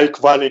 like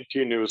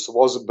Valentinus,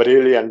 was a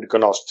brilliant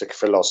Gnostic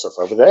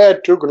philosopher. There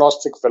are two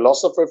Gnostic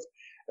philosophers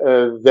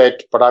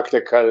that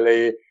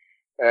practically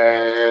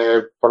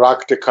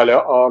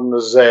on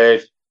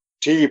the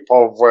tip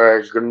of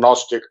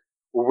Gnostic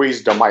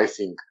wisdom, I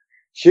think.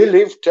 He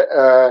lived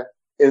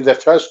in the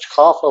first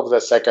half of the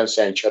 2nd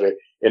century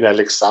in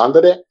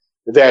Alexandria.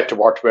 That's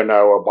what we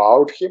know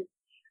about him.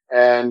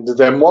 And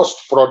the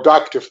most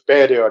productive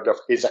period of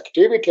his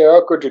activity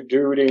occurred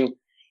during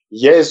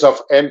years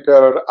of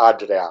Emperor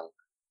Adrian.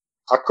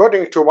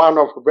 According to one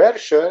of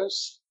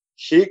versions,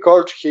 he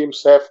called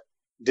himself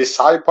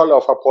disciple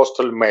of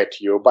Apostle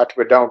Matthew, but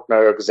we don't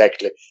know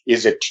exactly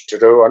is it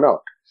true or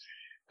not.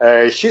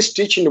 His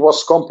teaching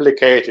was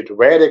complicated,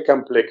 very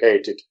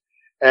complicated,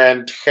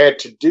 and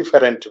had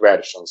different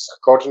versions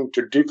according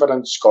to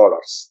different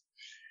scholars.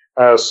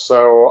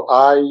 So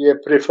I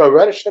prefer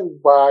version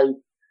by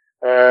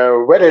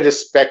very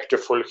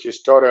respectful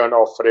historian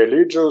of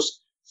religions,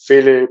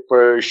 Philip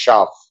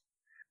Schaff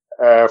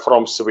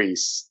from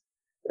Swiss.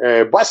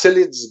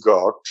 Basilides'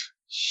 God,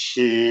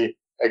 he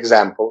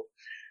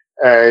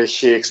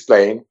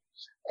explained,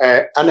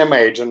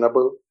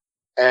 unimaginable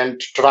and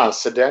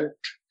transcendent,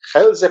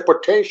 held the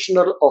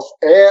potential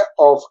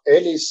of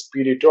any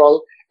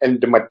spiritual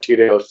and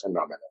material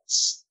phenomena.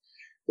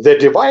 The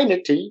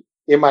divinity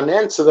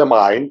emanates the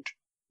mind,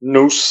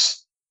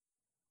 nous,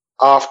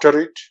 after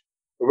it,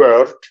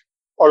 word,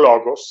 or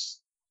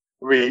logos,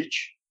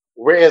 which,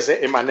 where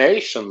the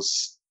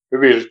emanations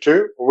will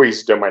to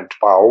wisdom and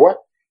power,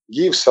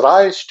 gives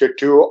rise to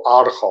two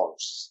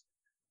archons.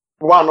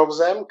 One of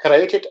them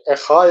created a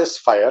higher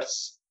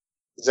spheres.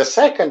 The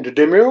second,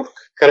 Demiurge,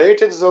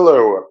 created the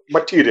lower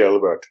material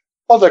world,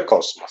 or the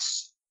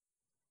cosmos.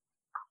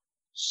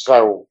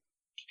 So,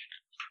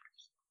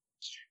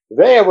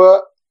 there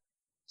were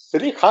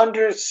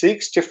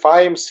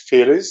 365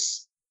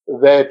 spheres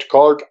that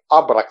called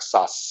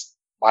Abraxas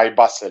by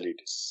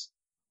Basilides.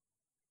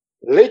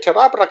 Later,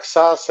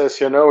 Abraxas, as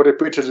you know,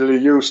 repeatedly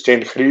used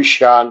in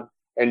Christian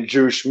and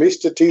Jewish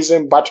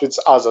mysticism, but it's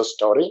other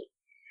story.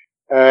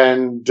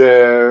 And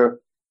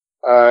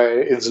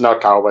it's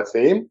not our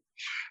theme.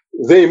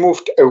 They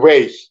moved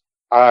away.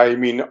 I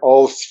mean,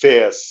 all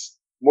spheres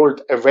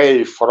moved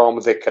away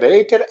from the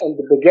Creator and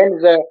began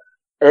their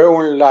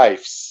own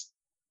lives,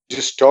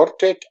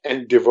 distorted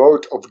and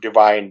devoid of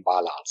divine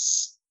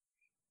balance.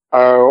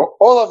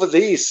 All of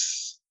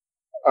these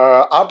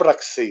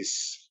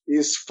abraxas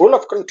is full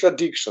of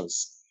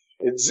contradictions.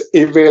 It's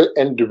evil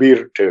and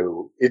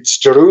virtue. It's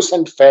truth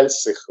and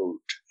falsehood.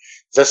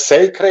 The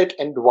sacred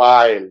and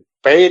wild.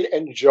 Pain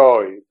and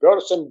joy,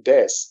 birth and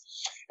death,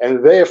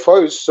 and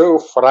therefore it's so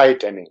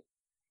frightening,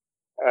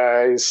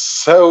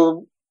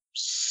 so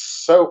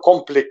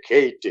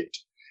complicated.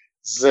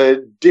 It's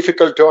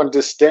difficult to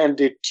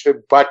understand it,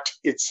 but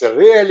it's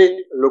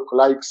really look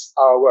like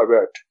our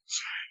word.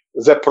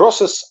 The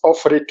process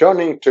of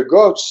returning to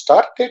God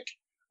started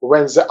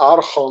when the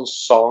Archon's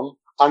son,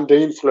 under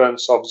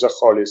influence of the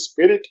Holy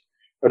Spirit,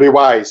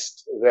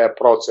 revised their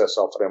process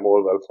of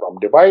removal from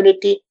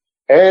divinity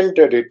and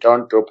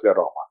returned to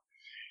Pleroma.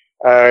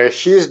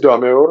 His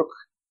Demiurge,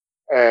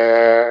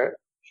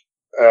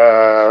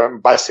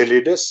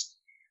 Basilides,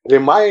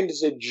 reminds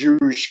the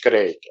Jewish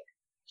creator.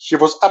 He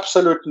was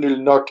absolutely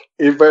not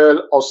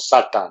evil or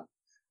Satan.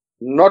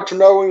 Not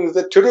knowing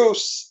the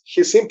truth,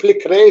 he simply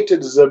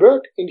created the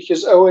world in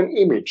his own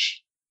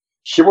image.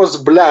 He was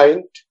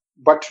blind,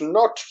 but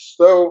not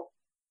so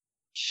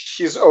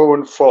his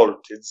own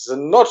fault. It's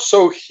not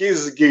so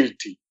he's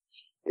guilty.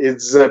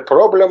 It's a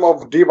problem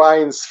of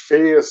divine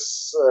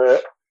spheres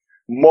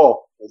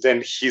more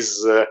than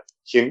his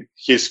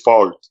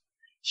fault.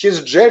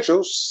 His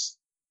Jesus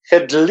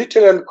had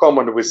little in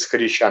common with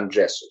Christian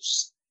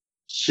Jesus.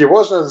 He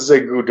wasn't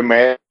the good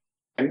man,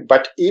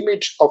 but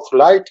image of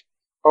light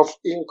of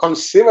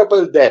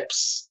inconceivable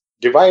depths,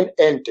 divine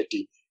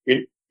entity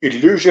in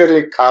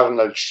illusory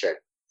carnal shell.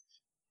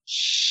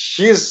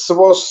 His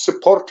was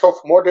support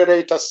of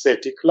moderate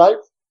ascetic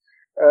life,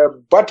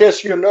 but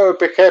as you know,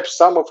 perhaps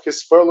some of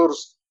his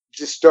followers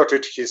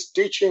distorted his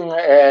teaching,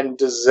 and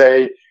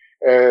they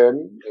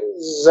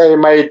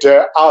made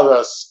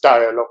other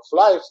style of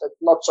life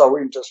that's not so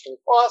interesting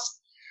for us.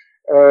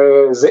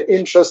 The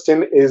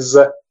interesting is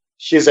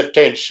his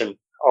attention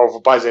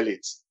of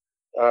Basilides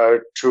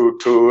and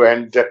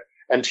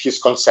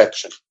his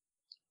conception,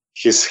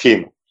 his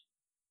hymn.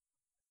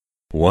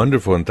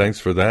 Wonderful, and thanks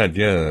for that.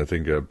 Yeah, I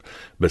think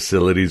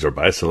Basilides or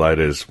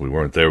Basilides, we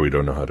weren't there, we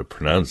don't know how to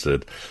pronounce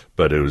it,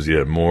 but it was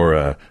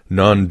more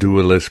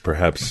non-dualist,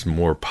 perhaps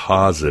more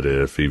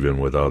positive, even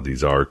with all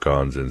these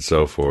archons and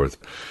so forth.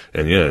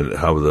 And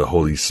how the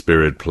Holy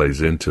Spirit plays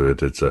into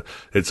it.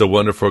 It's a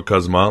wonderful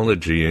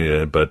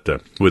cosmology, but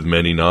with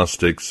many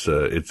Gnostics,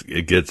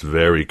 it gets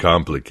very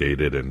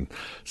complicated, and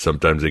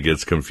sometimes it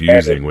gets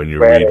confusing when you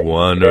read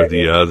one or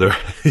the other.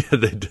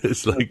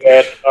 It's like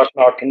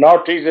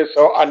not easy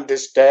to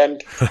understand.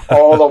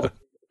 All of it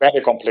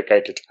very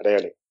complicated,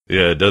 really.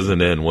 Yeah, it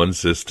doesn't end one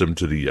system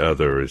to the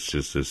other. It's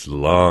just this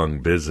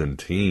long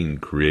Byzantine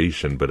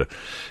creation, but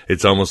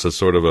it's almost a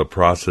sort of a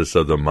process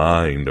of the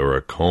mind or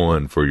a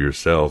koan for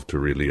yourself to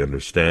really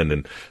understand.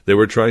 And they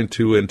were trying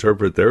to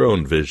interpret their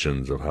own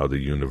visions of how the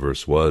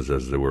universe was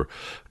as they were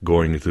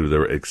going through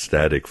their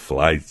ecstatic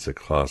flights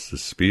across the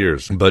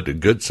spheres. But a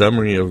good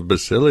summary of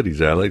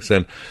Basilides, Alex.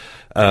 And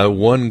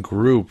one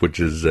group, which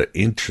is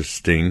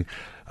interesting,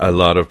 a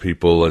lot of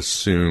people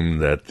assume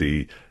that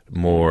the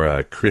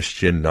more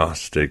Christian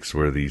Gnostics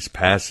were these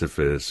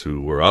pacifists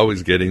who were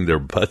always getting their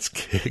butts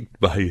kicked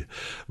by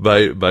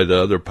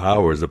the other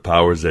powers, the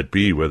powers that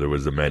be, whether it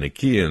was the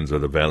Manichaeans or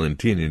the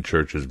Valentinian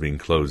churches being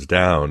closed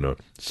down or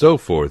so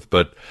forth.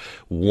 But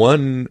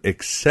one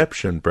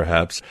exception,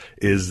 perhaps,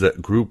 is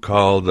that group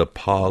called the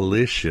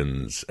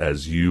Paulicians,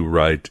 as you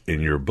write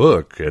in your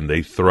book, and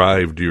they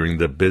thrived during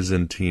the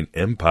Byzantine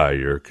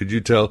Empire. Could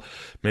you tell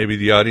maybe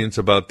the audience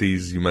about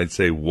these, you might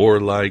say,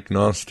 warlike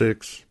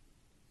Gnostics?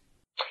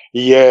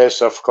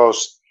 Yes, of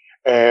course.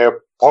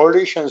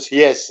 Paulicians,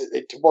 yes,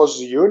 it was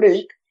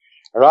unique,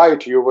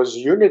 right? It was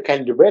unique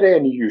and very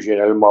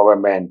unusual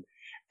movement.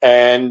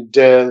 And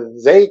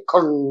it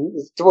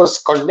was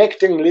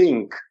connecting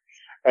link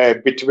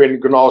between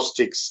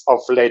Gnostics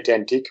of late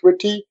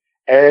antiquity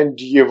and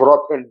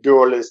European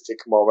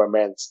dualistic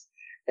movements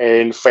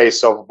in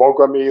face of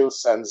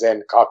Bogomils and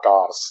then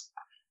Cathars.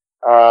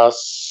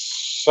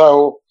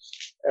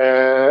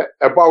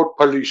 About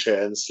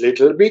Paulicians,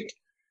 little bit.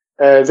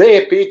 They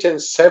appeared in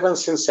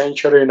 7th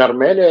century in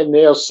Armenia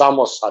near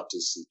Samosata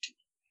city.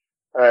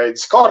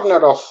 It's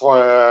corner of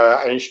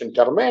ancient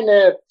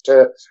Armenia.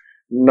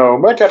 No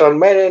matter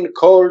Armenian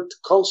called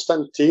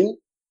Constantine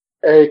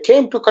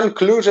came to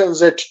conclusion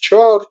that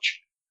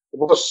church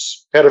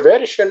was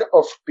perversion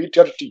of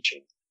Peter's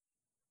teaching.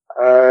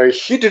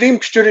 He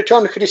dreamed to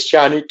return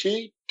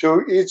Christianity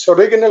to its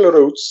original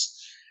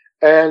roots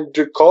and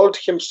called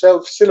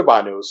himself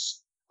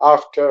Silvanus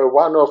after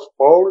one of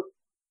Paul's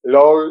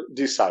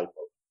disciple.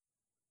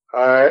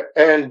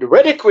 And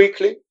very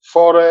quickly,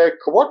 for a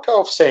quarter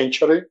of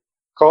century,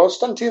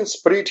 Constantine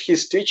spread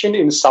his teaching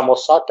in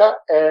Samosata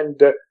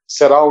and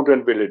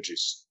surrounding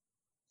villages.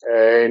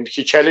 And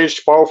he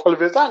challenged powerful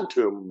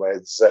Byzantium,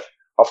 as,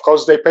 of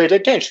course, they paid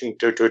attention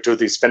to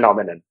this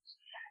phenomenon.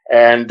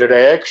 And the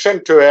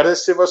reaction to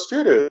heresy was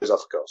furious, of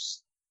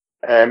course.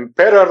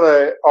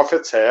 Emperor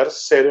officer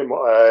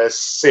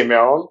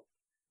Simeon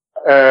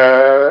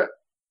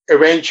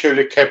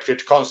eventually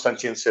captured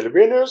Constantine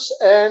Silvanus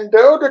and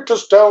ordered to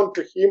stone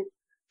him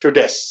to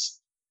death.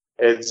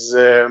 It's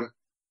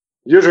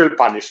usual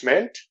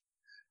punishment.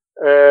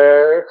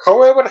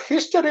 However,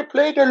 history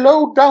played a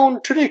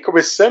low-down trick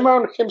with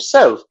Simeon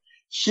himself.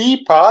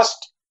 He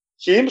passed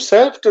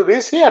himself to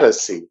this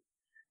heresy.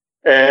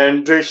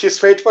 And his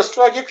fate was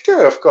tragic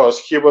too, of course.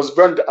 He was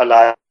burned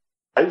alive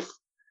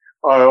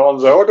on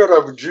the order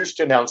of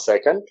Justinian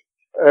II.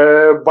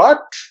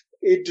 But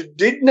it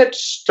did not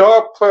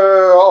stop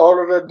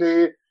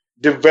already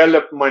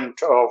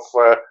development of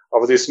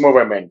this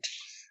movement.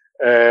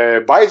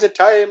 By the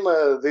time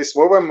this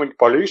movement,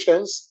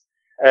 Paulicians,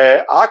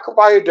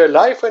 acquired a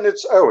life in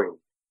its own,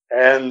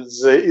 and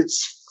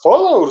its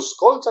followers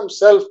called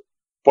themselves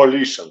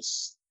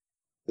Paulicians.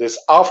 This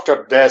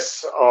after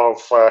death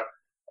of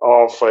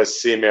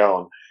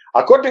Simeon,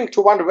 according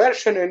to one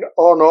version, in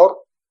honor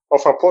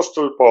of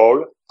Apostle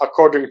Paul,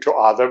 according to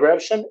other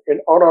version,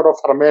 in honor of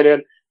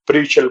Armenian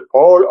preacher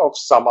Paul of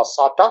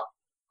Samosata,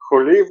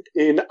 who lived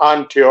in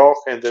Antioch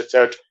in the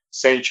 3rd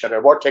century.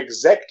 What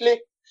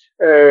exactly,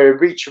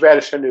 which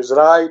version is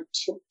right,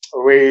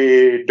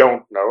 we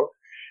don't know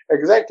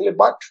exactly,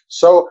 but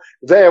so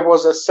there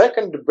was a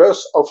second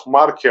birth of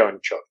Marcion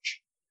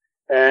Church.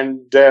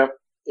 And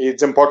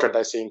it's important,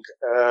 I think,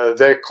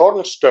 the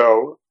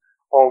cornerstone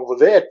of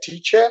their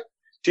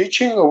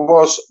teaching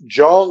was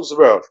John's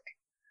word.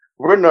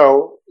 We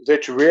know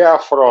that we are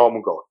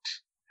from God,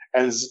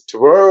 and the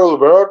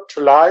word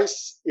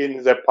lies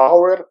in the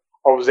power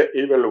of the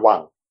evil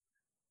one.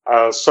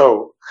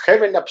 So,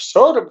 having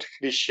absorbed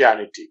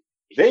Christianity,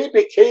 they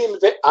became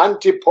the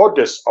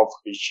antipodes of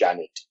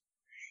Christianity.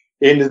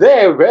 In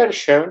their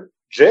version,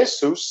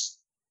 Jesus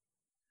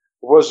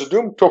was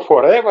doomed to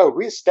forever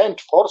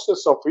withstand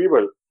forces of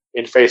evil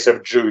in face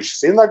of Jewish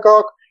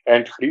synagogue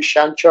and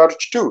Christian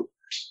church too,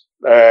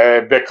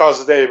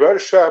 because they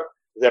worship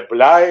the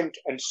blind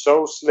and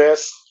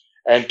sourceless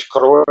and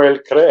cruel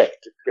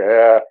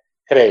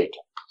creator.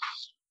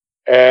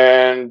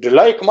 And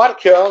like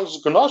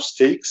Marcion's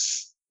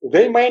Gnostics,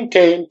 they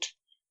maintained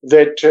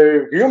that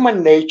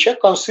human nature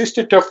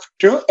consisted of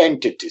two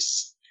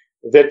entities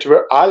that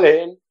were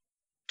alien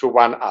to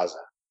one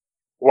another.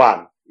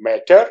 One,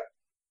 matter,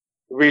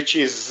 which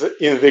is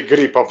in the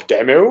grip of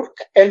Demiurge,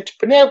 and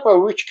Pneuma,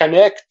 which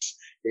connects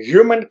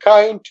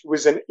humankind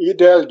with an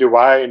ideal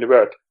divine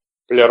word,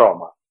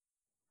 Pleroma.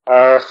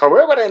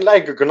 However,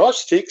 unlike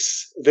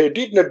Gnostics, they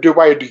did not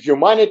divide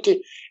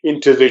humanity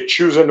into the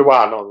chosen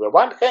one on the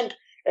one hand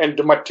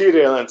and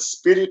material and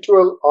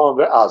spiritual on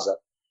the other.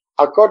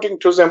 According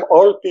to them,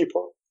 all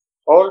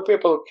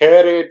people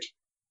carried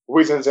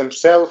within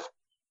themselves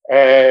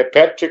a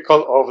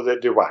particle of the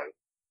divine.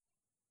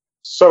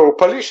 So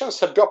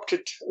Paulicians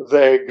adopted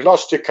the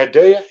Gnostic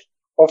idea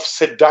of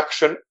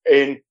seduction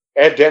in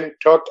Eden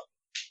turned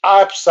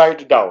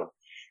upside down.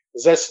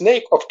 The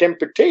snake of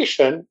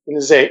temptation, in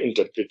their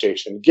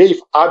interpretation,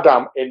 gave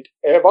Adam and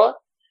Eva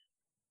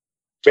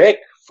back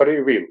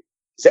free will.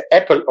 The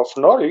apple of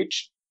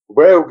knowledge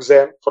woke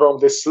them from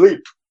the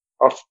sleep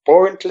of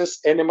pointless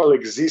animal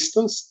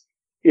existence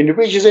in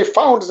which they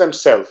found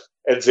themselves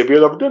at the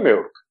will of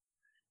Demiurge.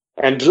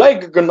 And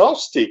like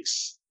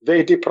Gnostics,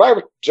 they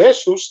deprived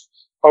Jesus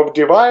of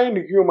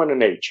divine human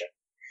nature.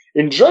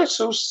 In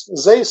Jesus,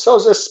 they saw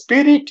the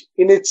spirit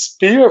in its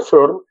pure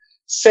form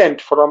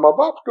sent from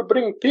above to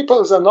bring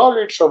people the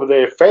knowledge of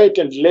their fate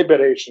and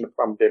liberation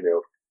from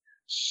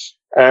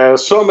Demiurge.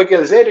 So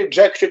Miguel, they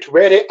rejected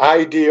very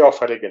idea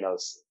of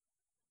originality.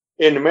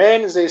 In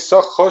man, they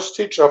saw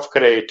hostage of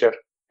Creator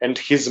and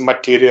his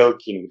material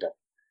kingdom.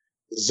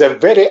 The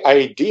very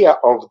idea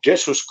of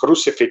Jesus'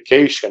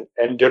 crucifixion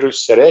and the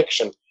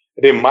resurrection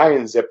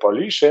reminds the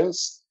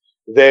Paulicians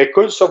the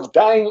cults of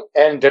dying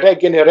and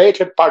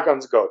regenerated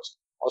pagan gods,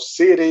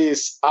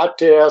 Osiris,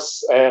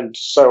 Attis, and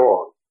so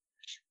on.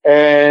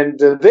 And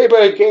they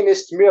were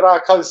against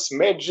miracles,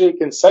 magic,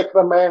 and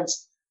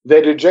sacraments.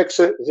 They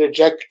rejected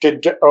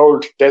the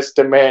Old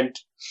Testament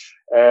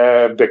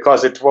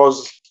because it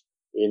was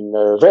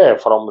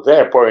from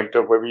their point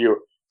of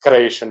view,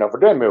 creation of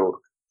Demiurge.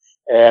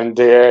 And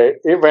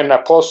even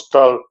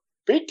Apostle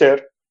Peter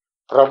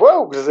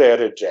provoked their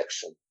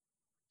rejection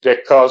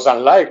because,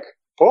 unlike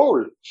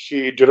Paul,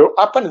 he drew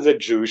upon the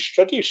Jewish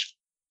tradition.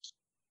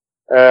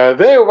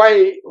 Their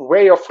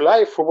way of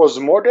life was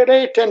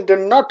moderate and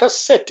not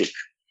ascetic,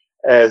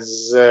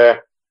 as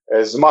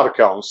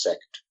Marcion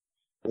sect.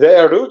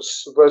 Their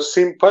roots were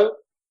simple,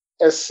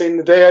 as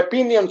in their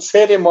opinion,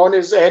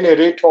 ceremonies, any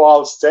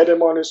ritual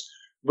ceremonies,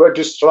 were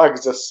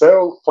distract the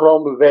soul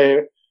from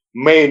their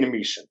main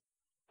mission.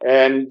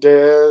 And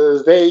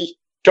they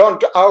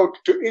turned out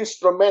to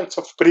instruments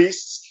of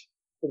priests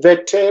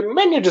that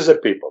managed the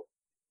people.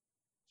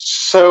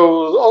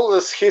 So all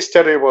this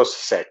history was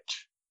set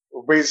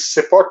with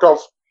support of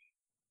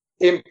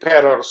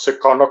emperors,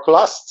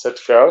 iconoclasts at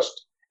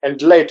first, and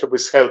later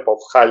with help of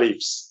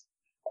caliphs.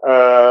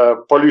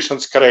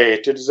 Paulicians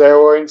created their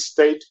own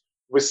state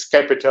with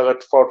capital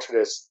at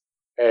fortress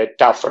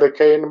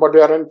Africa in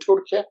modern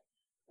Turkey.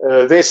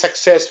 They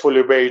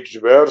successfully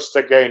waged wars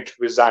against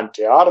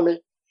Byzantine army.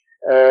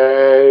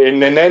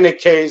 In any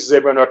case, they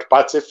were not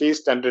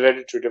pacifist and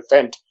ready to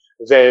defend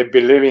their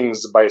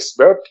beliefs by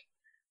sword,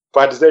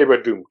 but they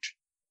were doomed.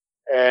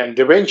 And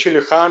eventually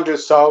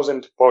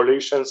 100,000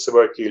 Paulicians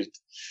were killed.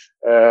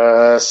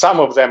 Some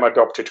of them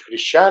adopted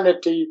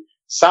Christianity,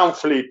 some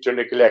fled to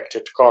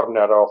neglected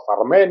corner of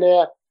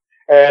Armenia,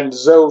 and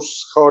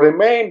those who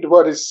remained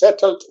were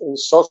resettled in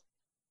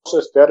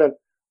Southwestern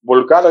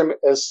Bulgaria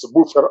as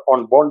buffer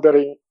on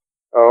boundary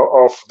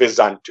of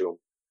Byzantium.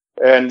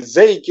 And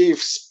they gave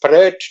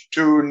spread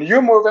to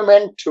new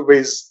movement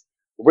with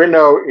we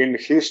know in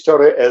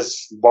history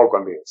as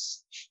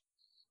Bogomils.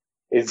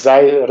 It's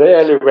a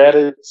really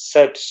very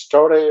sad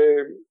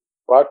story,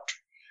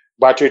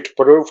 but it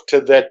proved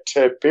that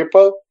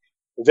people,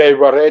 they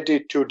were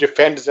ready to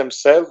defend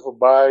themselves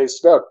by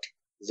sword.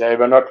 They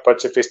were not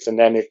pacifist in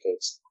any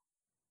case.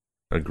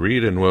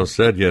 Agreed and well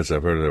said. Yes,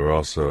 I've heard there were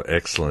also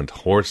excellent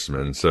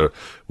horsemen. So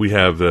we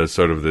have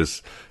sort of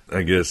this,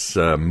 I guess,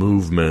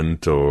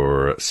 movement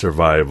or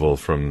survival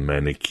from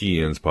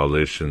Manichaeans,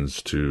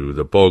 Paulicians to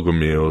the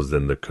Bogomils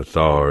and the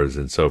Cathars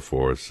and so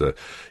forth. So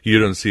you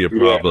don't see a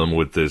problem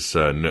with this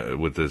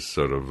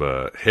sort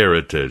of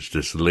heritage,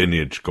 this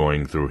lineage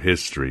going through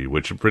history,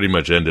 which pretty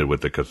much ended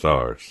with the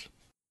Cathars.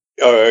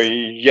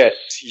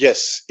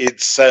 Yes.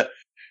 It's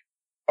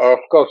of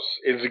course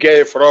it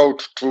gave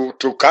road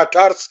to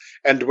Cathars,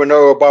 and we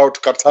know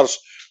about Cathars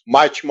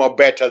much more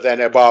better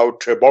than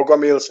about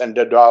Bogomils and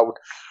about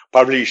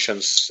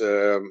Paulicians.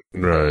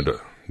 Right.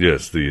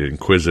 Yes, the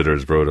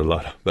Inquisitors wrote a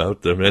lot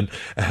about them. And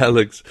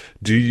Alex,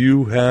 do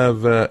you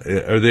have,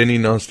 are there any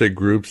Gnostic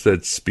groups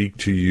that speak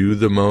to you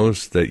the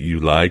most, that you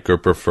like or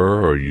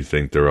prefer, or you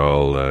think they're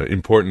all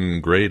important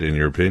and great in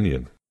your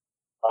opinion?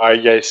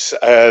 Yes,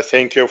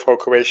 thank you for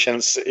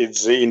questions.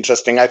 It's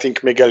interesting. I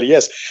think, Miguel,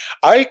 yes.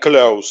 I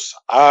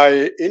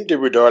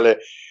individually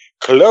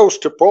close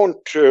to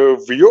point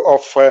of view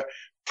of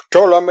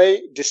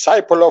Ptolemy,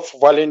 disciple of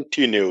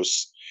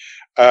Valentinus.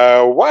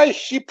 Why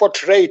he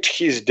portrayed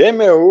his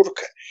demiurge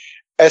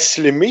as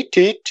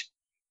limited,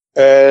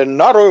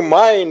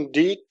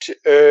 narrow-minded,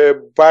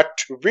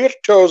 but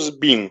virtuous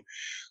being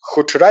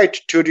who tried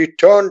to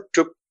return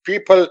to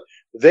people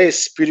their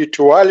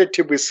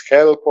spirituality with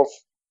help of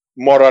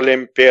moral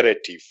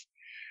imperative.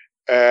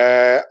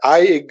 I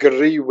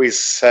agree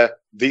with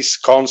this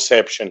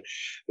conception.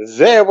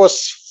 There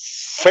was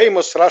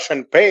famous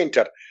Russian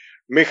painter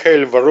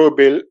Mikhail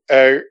Vrubil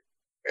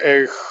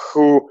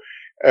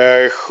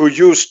who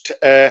used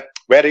a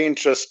very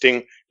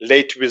interesting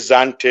late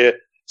Byzantine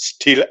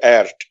steel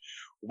art.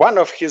 One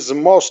of his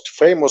most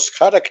famous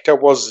character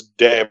was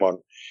demon,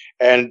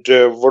 and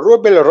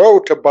Vrubil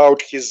wrote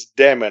about his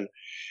demon.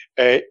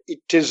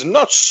 It is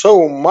not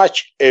so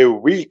much a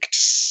weak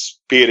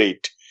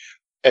spirit,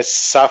 a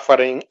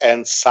suffering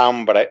and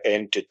sombre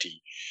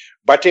entity,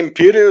 but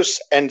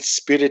imperious and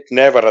spirit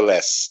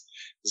nevertheless,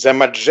 the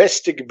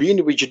majestic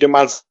being which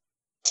demands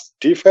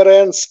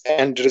deference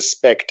and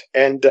respect.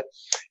 And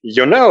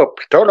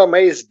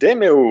Ptolemy's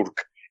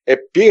demiurge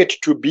appeared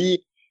to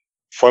be,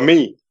 for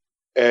me,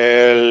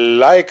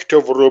 like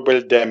to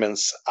Vrubil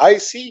demons. I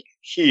see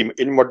him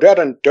in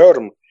modern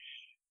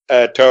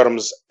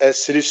terms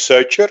as a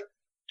researcher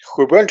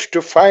who wants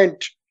to find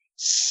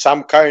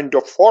some kind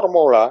of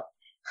formula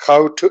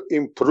how to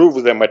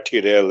improve the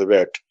material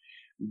world,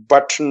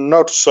 but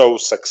not so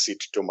succeed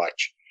too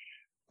much.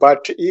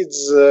 But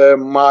it's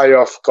my,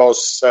 of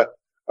course,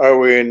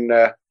 own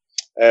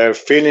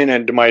feeling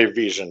and my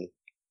vision.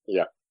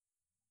 Yeah.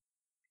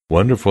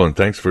 Wonderful, and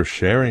thanks for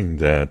sharing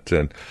that.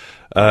 And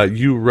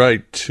you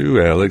write too,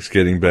 Alex,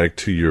 getting back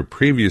to your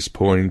previous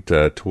point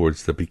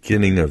towards the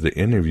beginning of the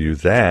interview,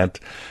 that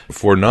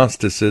for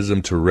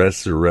Gnosticism to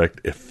resurrect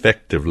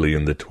effectively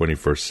in the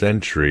 21st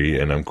century,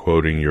 and I'm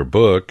quoting your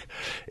book,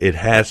 it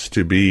has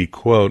to be,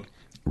 quote,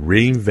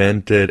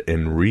 reinvented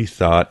and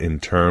rethought in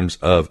terms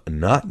of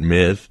not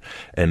myth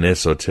and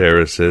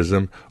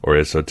esotericism or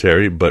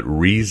esoteric, but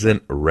reason,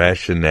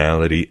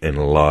 rationality, and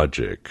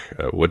logic.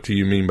 What do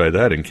you mean by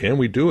that, and can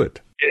we do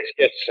it?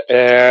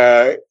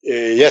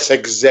 Yes,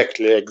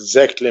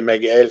 exactly,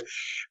 Miguel.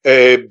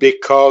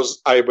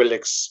 Because I will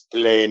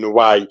explain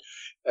why.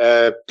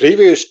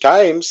 Previous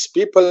times,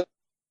 people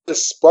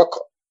spoke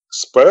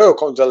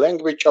on the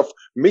language of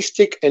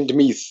mystic and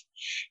myth.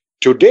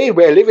 Today,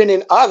 we're living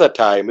in other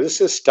time.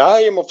 This is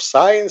time of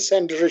science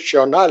and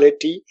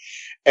rationality,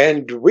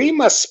 and we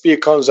must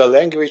speak on the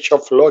language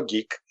of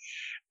logic.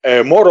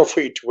 More of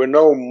it, we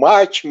know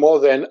much more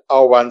than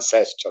our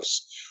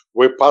ancestors.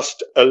 We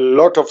passed a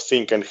lot of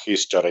things in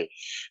history.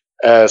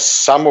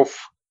 Some of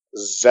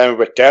them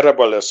were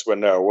terrible, as we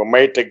know. We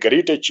made a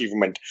great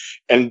achievement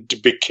and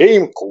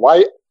became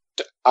quite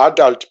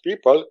adult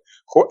people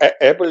who are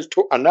able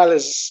to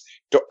analyze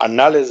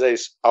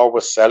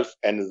ourselves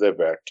and the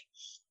world.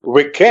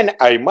 We can,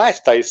 I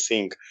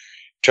think,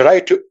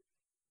 try to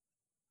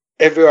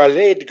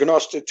evaluate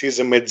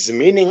Gnosticism, its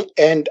meaning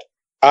and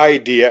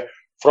idea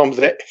from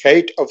the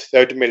height of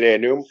third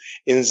millennium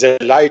in the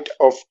light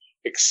of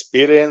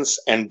experience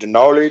and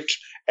knowledge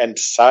and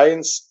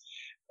science,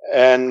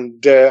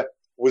 and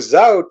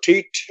without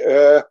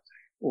it,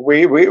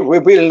 we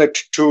will not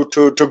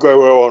to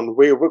go on.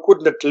 We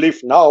could not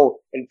live now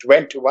in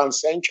 21st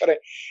century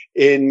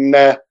in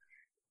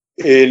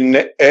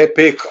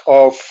epic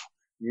of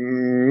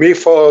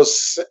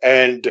mythos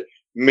and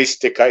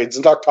mystica. It's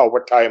not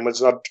our time.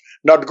 It's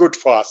not good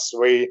for us.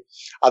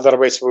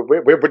 Otherwise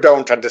we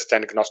don't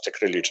understand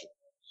Gnostic religion.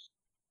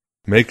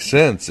 Makes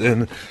sense.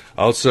 And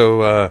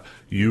also,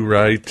 you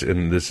write,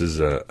 and this is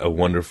a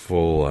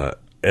wonderful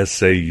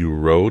essay you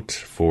wrote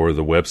for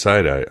the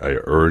website. I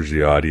urge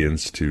the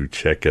audience to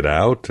check it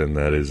out, and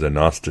that is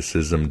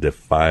Gnosticism,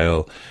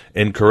 Defile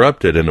and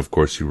Corrupted. And of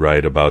course, you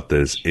write about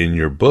this in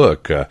your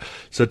book.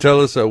 So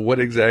tell us, what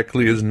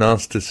exactly is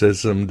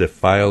Gnosticism,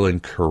 Defile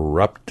and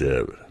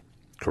Corrupted?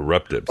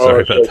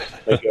 Sorry about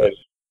that.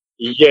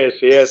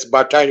 Yes,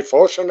 but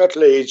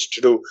unfortunately it's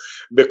true,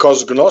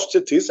 because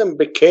Gnosticism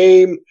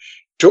became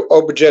to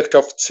object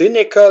of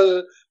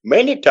cynical,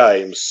 many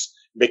times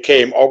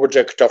became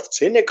object of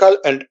cynical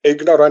and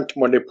ignorant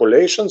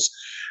manipulations.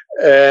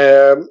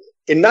 In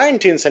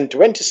 19th and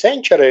 20th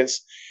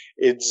centuries,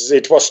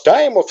 it was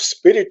time of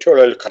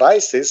spiritual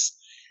crisis.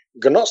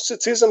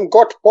 Gnosticism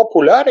got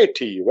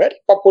popularity, very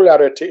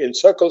popularity in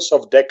circles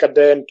of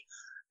decadent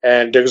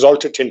and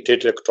exalted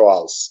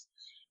intellectuals.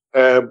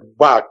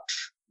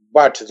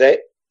 But the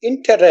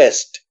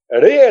interest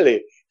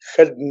really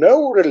had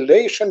no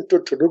relation to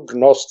true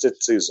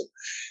Gnosticism.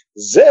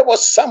 There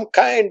was some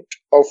kind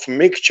of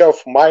mixture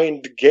of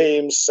mind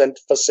games and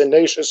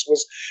fascinations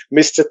with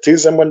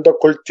mysticism and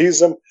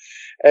occultism,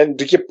 and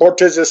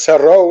hypotheses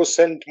arose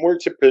and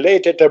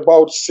multiplied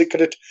about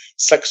secret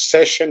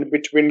succession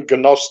between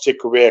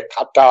Gnostic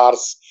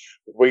Catars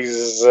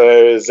with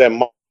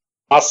the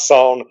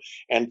Mason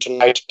and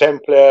Knight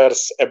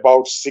Templars,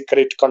 about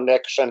secret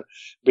connection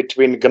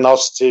between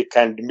Gnostic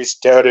and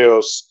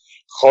mysterious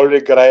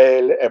Holy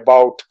Grail,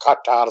 about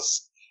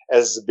Cathars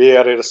as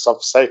bearers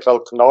of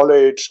sacred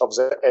knowledge of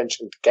the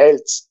ancient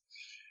Celts.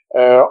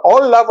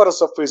 All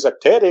lovers of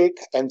esoteric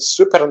and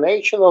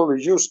supernatural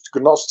used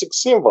Gnostic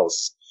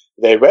symbols.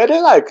 They very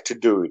like to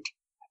do it.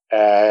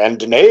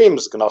 And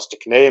names,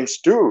 Gnostic names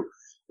too.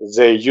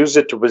 They use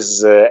it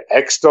with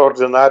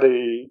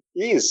extraordinary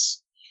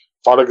ease.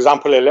 For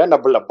example, Elena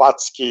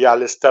Blavatsky,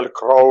 Aleister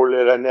Crowley,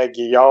 René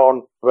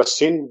Guyon were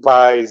seen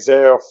by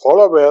their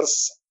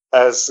followers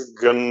as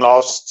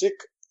Gnostic.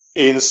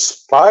 In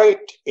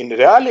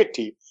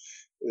reality,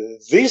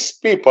 these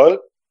people,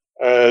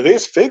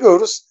 these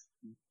figures,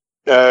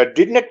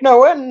 did not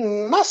know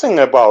nothing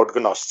about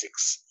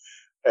Gnostics.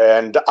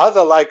 And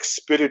other like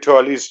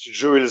spiritualist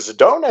Jules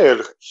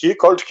Donnell, he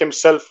called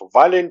himself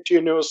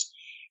Valentinus,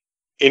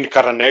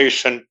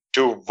 incarnation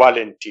to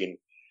Valentine.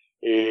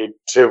 It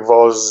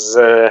was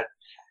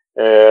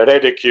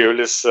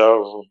ridiculous,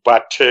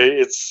 but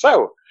it's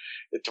so.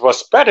 It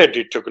was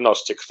parody to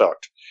Gnostic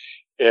thought.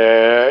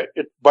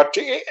 But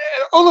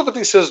all of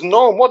this is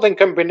no more than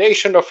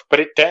combination of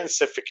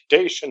pretense,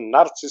 affectation,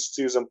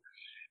 narcissism.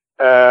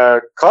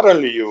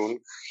 Carl Jung,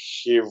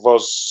 he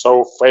was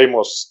so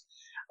famous,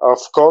 of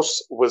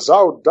course,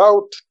 without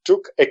doubt,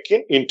 took a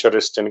keen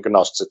interest in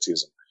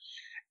Gnosticism.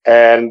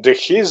 And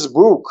his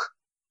book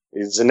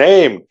is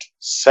named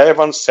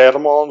 7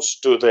 Sermons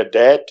to the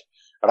Dead,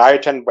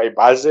 written by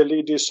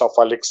Basilides of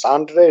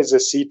Alexandria, the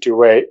city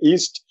where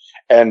East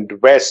and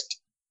West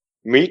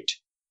meet,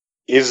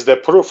 is the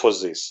proof of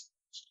this.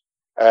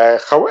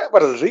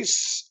 However,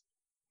 this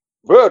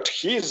word,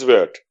 his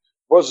word,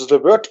 was the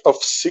word of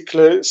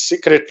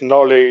secret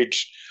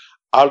knowledge,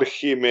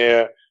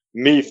 alchemy,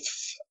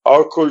 myths,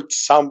 occult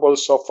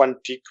symbols of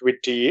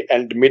antiquity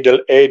and Middle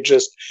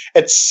Ages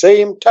at the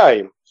same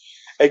time.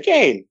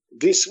 Again,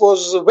 this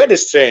was a very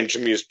strange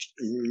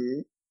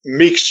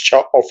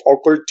mixture of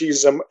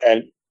occultism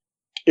and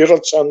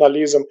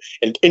irrationalism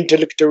and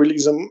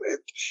intellectualism.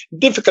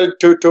 Difficult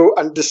to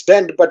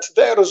understand, but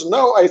there is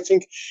no, I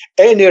think,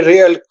 any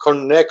real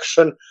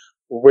connection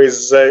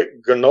with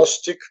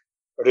Gnostic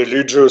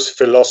religious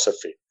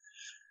philosophy.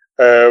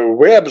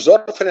 We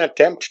observe an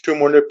attempt to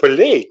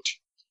manipulate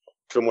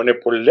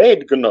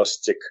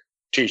Gnostic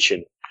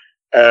teaching.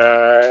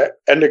 An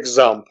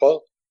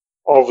example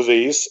of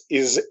this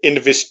is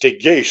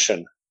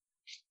investigation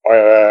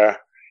of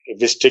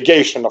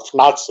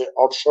Nazi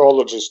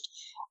archaeologist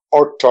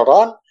Otto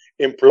Rahn,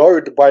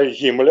 employed by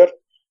Himmler,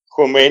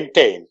 who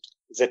maintained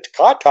that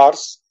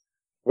Cathars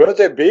were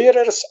the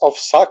bearers of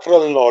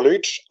sacral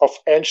knowledge of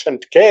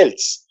ancient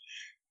Celts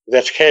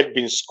that had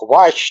been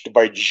squashed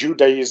by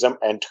Judaism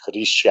and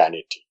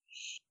Christianity.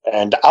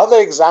 And other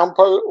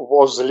example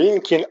was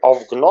linking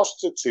of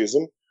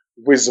Gnosticism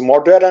with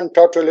modern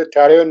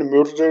totalitarian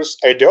murderous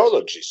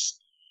ideologies,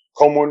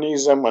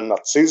 communism and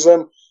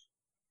Nazism,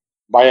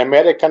 by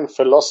American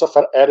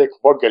philosopher Eric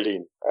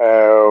Vogelin,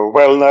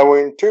 well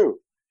known too.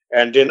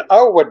 And in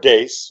our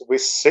days, we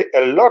see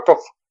a lot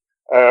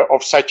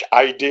of such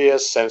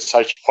ideas and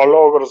such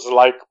followers,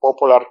 like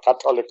popular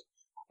Catholic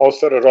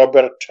author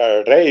Robert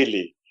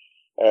Rayleigh.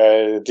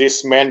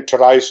 This man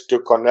tries to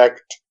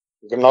connect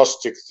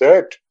Gnostic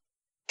thought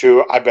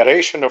to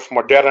aberration of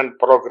modern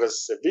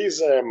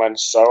progressivism and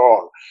so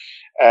on.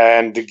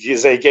 And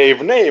they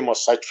gave name of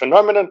such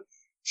phenomenon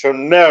to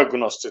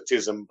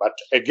neo-Gnosticism. But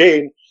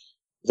again,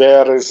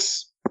 there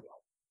is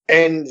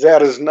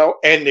no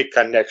any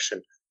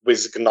connection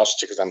with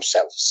Gnostics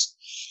themselves.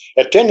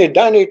 At any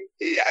time,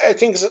 I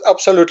think it's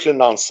absolutely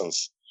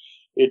nonsense.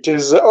 It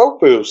is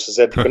obvious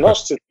that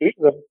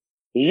Gnosticism,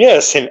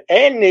 yes, in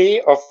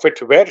any of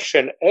its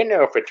version,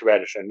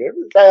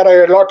 there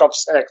are a lot of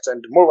sects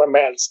and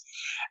movements,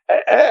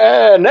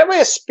 never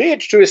aspired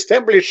to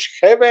establish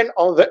heaven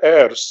on the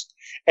earth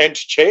and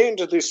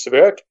change this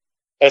world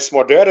as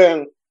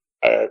modern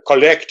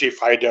collective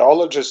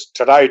ideologists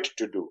tried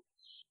to do.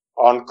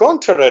 On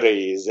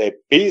contrary, the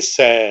peace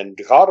and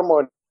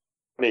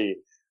harmony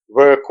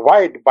were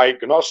acquired by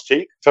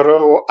Gnostic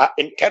through an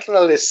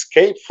internal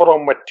escape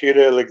from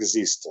material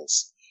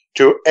existence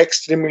to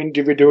extreme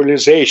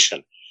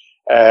individualization.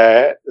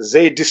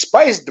 They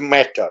despised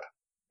matter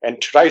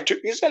and tried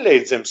to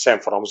isolate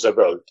themselves from the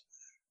world.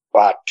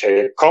 But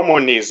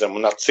communism,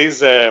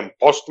 Nazism,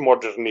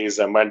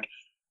 postmodernism, and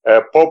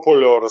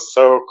popular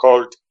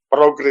so-called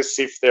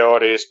progressive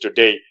theories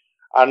today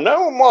are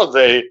no more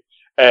the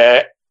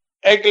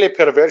ugly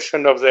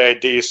perversion of the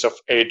ideas of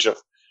Age of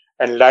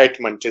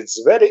Enlightenment. It's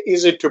very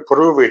easy to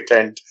prove it,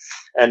 and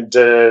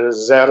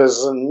there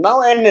is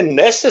no any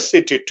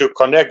necessity to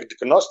connect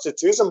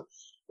Gnosticism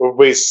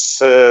with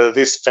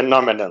these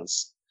phenomena.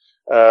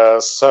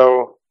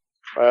 So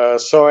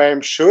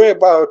I'm sure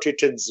about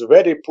it. It's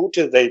very put.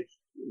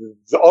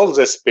 All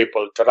these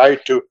people try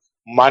to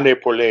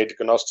manipulate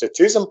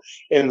Gnosticism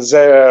in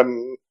their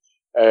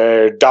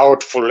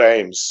doubtful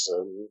aims.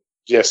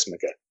 Yes,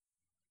 Miguel.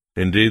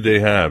 Indeed, they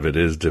have. It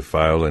is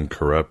defiled and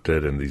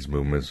corrupted, and these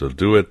movements will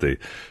do it. They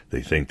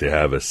think they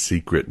have a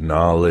secret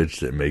knowledge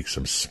that makes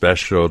them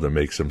special, that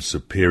makes them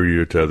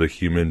superior to other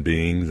human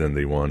beings, and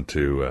they want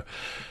to,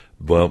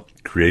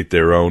 create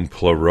their own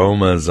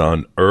pleromas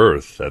on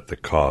Earth at the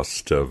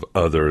cost of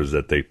others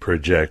that they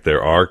project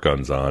their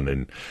archons on.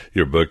 And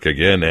your book,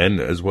 again, and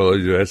as well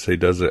as your essay,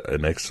 does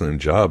an excellent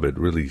job at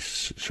really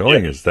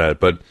showing us that.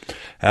 But,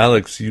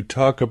 Alex, you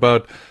talk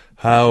about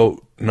how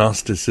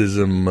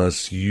Gnosticism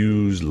must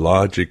use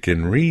logic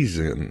and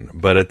reason,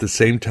 but at the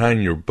same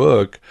time your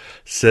book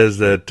says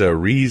that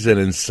reason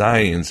and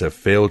science have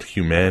failed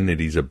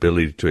humanity's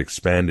ability to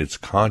expand its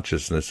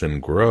consciousness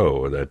and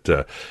grow.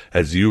 That,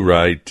 as you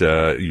write,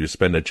 you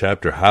spend a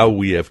chapter, How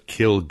We Have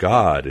Killed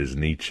God, as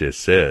Nietzsche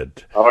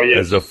said. Oh, yes.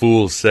 As a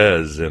fool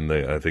says in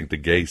I think the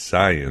Gay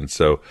Science.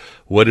 So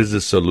what is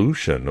the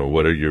solution, or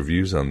what are your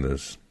views on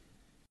this?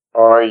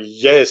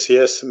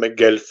 Yes,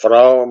 Miguel.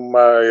 From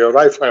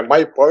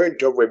my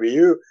point of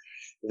view,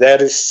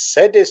 there is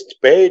saddest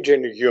page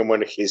in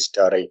human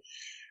history.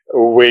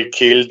 We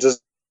killed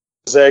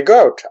the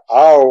God,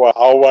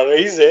 our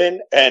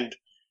reason, and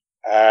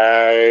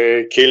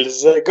killed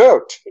the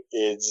God.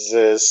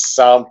 It's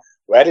some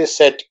very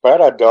sad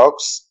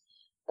paradox.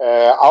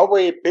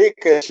 Our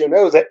pick,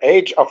 the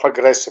age of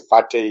aggressive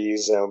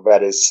atheism,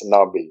 very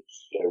snobby,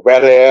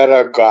 very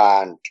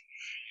arrogant.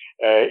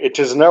 It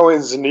is known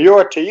as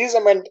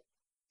neo-atheism, and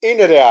in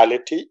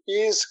reality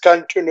is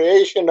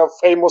continuation of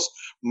famous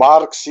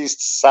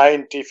Marxist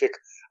scientific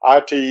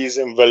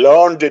atheism. We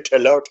learned it a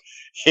lot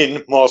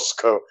in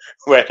Moscow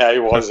when I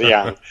was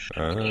young.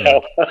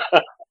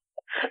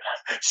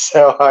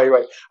 So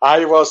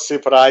I was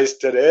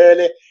surprised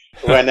really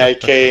when I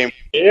came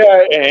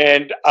here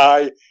and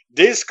I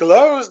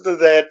disclosed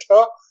that,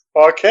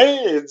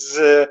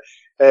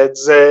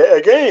 it's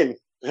again,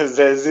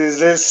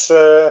 this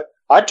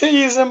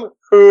atheism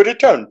who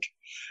returned.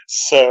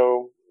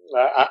 So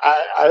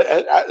I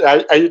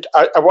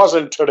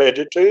wasn't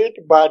ready to it,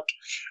 but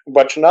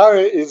now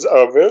it's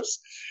obvious.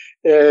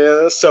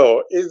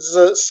 So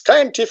it's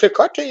scientific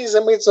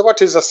atheism. It's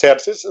what is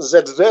asserted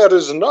that there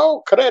is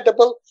no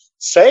credible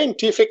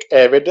scientific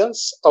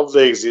evidence of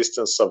the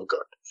existence of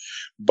God.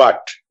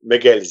 But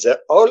Miguel, the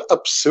whole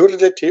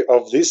absurdity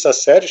of these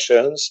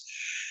assertions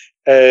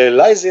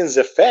lies in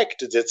the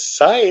fact that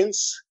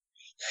science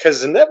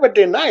has never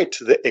denied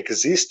the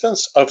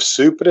existence of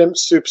supreme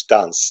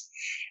substance,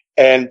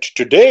 and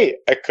today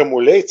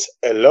accumulates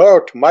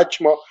much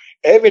more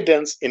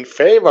evidence in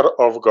favor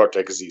of God's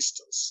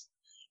existence.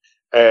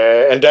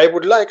 And I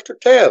would like to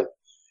tell,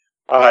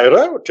 I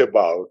wrote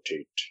about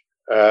it.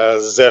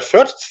 The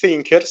first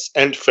thinkers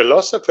and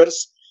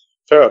philosophers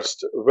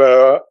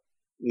were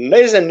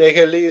neither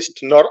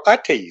nihilists nor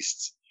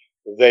atheists.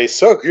 They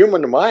saw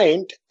human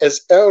mind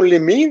as only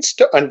means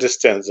to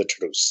understand the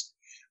truth.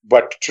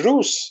 But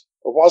truth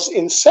was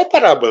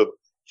inseparable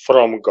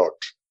from God.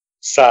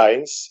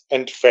 Science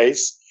and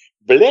faith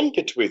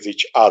blended with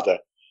each other,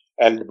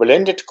 and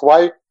blended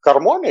quite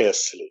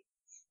harmoniously.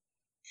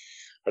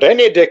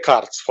 René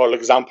Descartes, for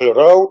example,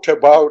 wrote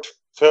about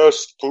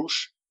first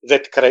push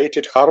that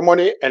created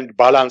harmony and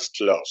balanced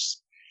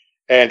laws.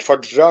 And for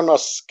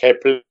Johannes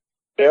Kepler,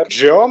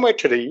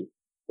 geometry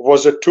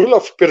was a tool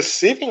of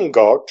perceiving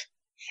God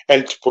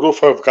and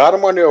proof of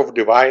harmony of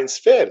divine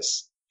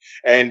spheres.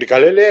 And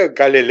Galileo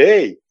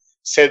Galilei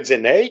said that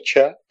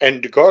nature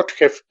and God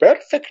have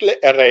perfectly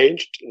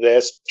arranged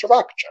their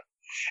structure.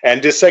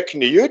 And Isaac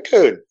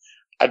Newton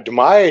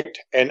admired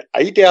an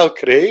ideal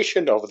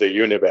creation of the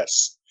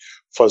universe.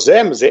 For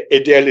them, the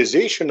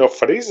idealization of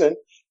reason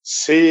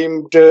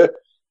seemed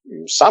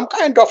some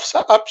kind of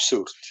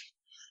absurd.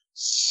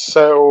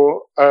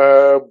 So,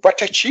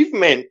 but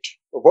achievement,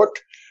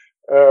 what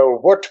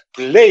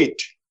played,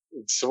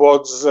 it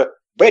was a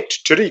bad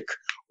trick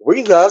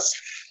with us,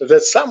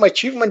 that some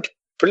achievement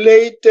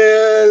played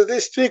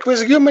this trick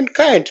with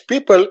humankind.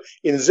 People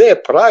in their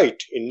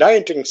pride in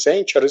 19th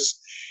centuries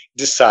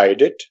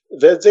decided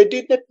that they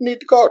did not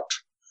need God.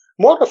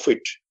 More of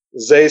it,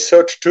 they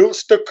sought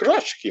tools to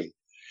crush him.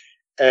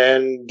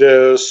 And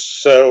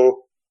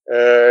so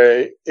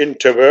in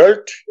the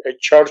world, a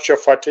church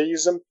of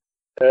atheism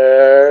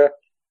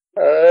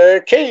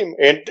came,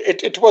 and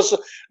it was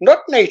not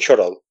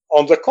natural.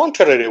 On the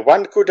contrary,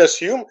 one could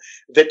assume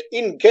that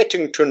in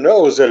getting to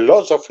know the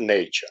laws of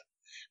nature,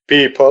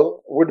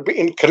 people would be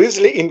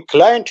increasingly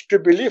inclined to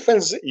believe in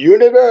the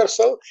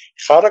universal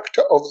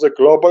character of the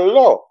global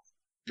law,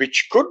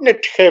 which could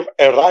not have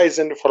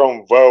arisen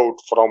from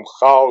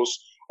house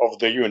of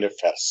the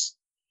universe.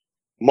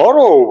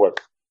 Moreover,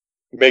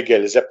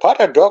 Miguel, the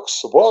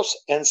paradox was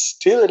and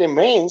still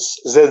remains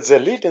that the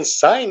leading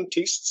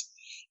scientists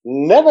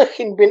never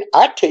had been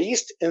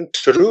atheists in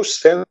true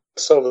sense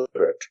of the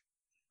word.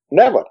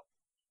 Never.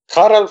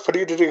 Carl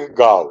Friedrich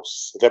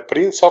Gauss, the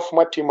prince of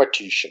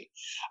mathematicians,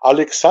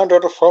 Alexander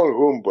von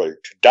Humboldt,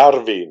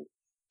 Darwin,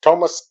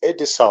 Thomas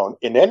Edison,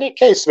 in any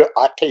case were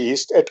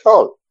atheists at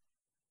all.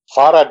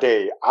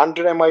 Faraday,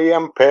 André Marie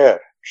Ampère,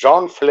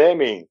 John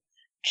Fleming,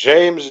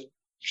 James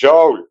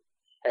Joule,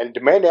 and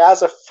many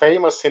other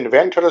famous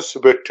inventors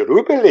were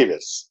true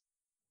believers.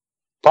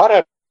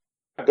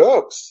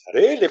 Paradox,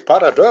 really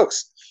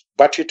paradox.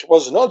 But it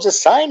was not the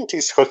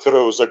scientists who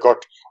threw the god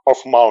of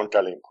Mount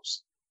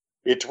Olympus.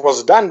 It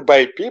was done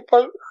by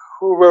people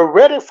who were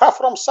very far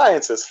from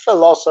sciences,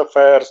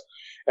 philosophers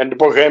and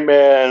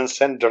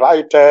bohemians and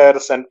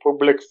writers and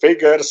public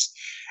figures,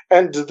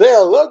 and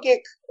their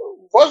logic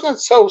wasn't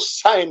so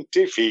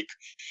scientific.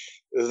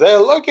 Their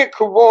logic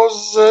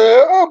was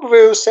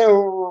obvious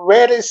and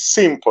very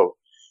simple.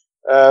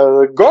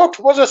 God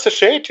was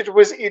associated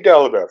with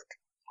ideal world,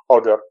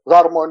 order,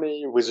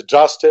 harmony, with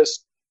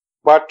justice,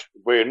 but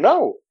we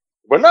now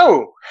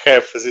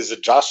have this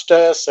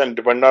justice, and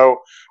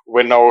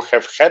we now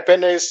have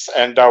happiness,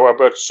 and our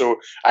words so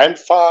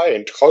unfair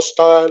and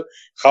hostile,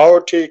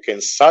 chaotic,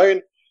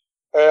 insane.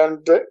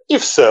 And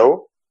if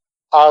so,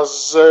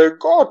 as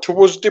God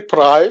was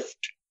deprived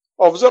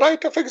of the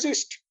right of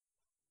exist.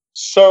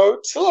 So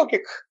it's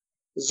logic.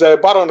 The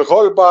Baron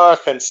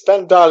Holbach and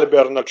Stendhal,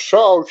 Bernard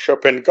Shaw,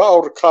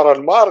 Schopenhauer,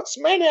 Karl Marx,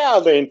 many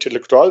other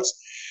intellectuals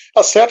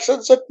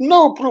asserted that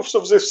no proofs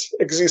of this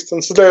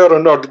existence, they are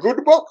not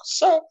good books,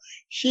 so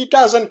he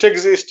doesn't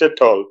exist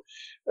at all.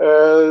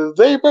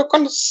 They were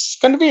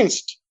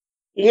convinced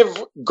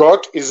if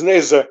God is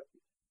neither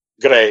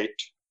great,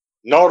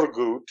 nor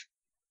good,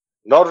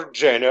 nor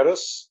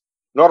generous,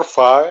 nor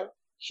fair,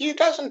 he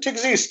doesn't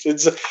exist.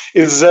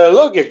 It's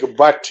logic,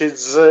 but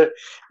it's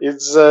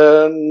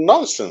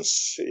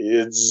nonsense.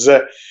 It's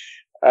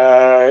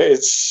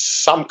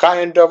some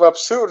kind of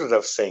absurd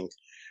of thing.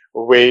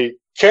 We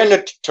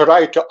cannot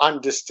try to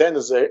understand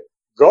the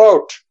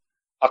God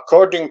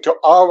according to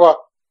our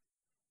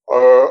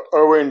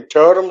own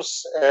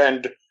terms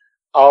and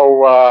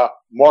our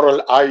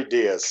moral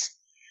ideas.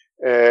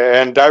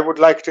 And I would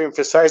like to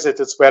emphasize that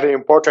it's very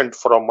important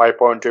from my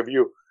point of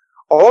view.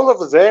 All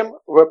of them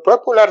were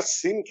popular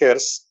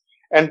thinkers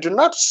and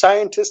not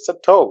scientists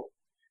at all.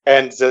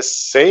 And the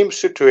same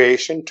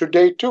situation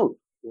today too.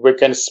 We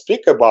can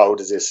speak about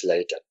this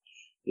later.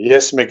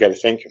 Yes, Miguel,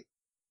 thank you.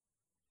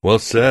 Well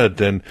said.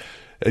 And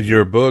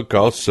your book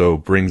also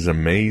brings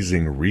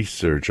amazing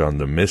research on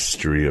the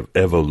mystery of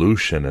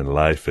evolution and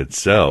life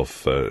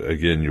itself.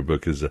 Again, your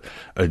book is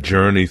a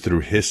journey through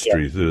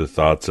history, through the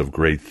thoughts of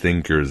great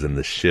thinkers and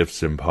the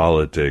shifts in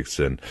politics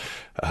and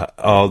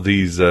all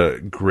these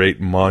great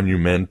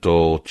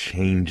monumental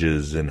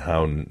changes in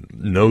how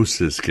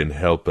gnosis can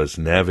help us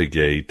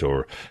navigate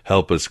or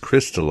help us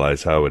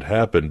crystallize how it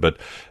happened. But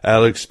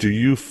Alex, do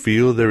you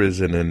feel there is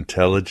an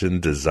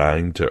intelligent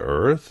design to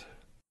Earth?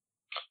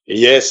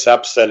 Yes,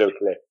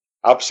 absolutely.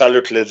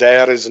 Absolutely.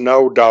 There is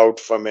no doubt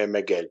for me,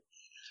 Miguel.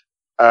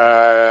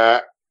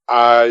 I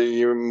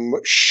am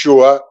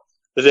sure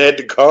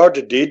that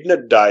God did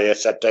not die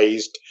as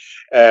atheist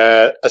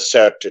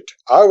asserted.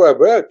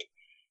 However,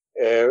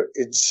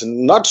 it's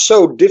not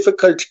so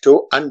difficult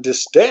to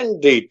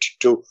understand it,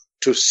 to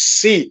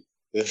see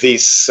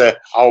this,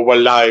 our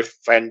life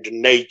and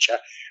nature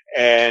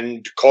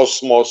and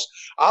cosmos.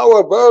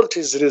 Our world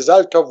is the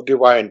result of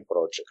divine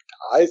project.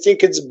 I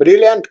think it's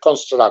brilliant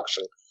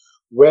construction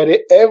where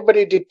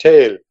every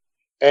detail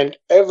and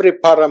every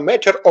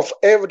parameter of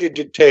every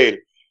detail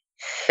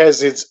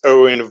has its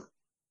own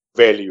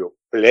value,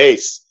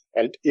 place,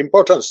 and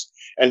importance.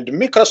 And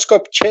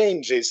microscope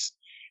changes,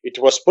 it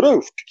was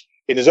proved,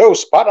 in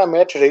those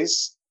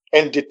parameters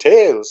and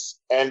details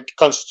and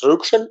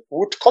construction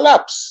would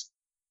collapse.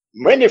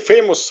 Many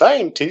famous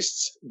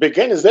scientists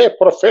began their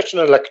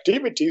professional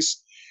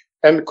activities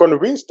and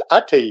convinced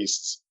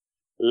atheists,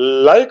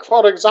 like,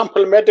 for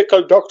example,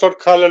 medical doctor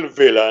Carl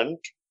Wieland,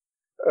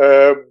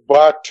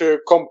 but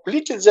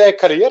completed their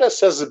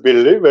careers as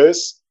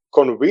believers,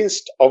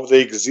 convinced of the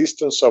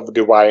existence of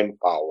divine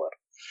power.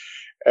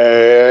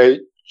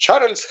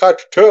 Charles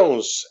Hart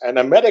Jones, an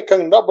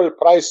American Nobel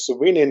Prize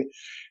winning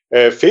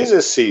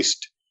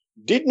physicist,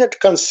 did not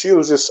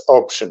conceal this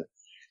option.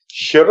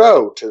 He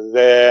wrote,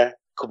 "The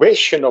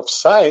question of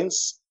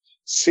science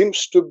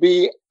seems to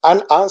be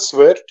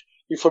unanswered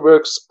if we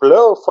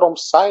explore from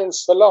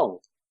science alone."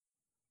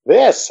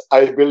 Yes,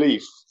 I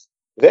believe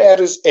there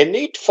is a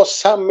need for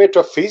some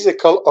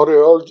metaphysical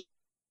or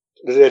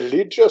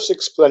religious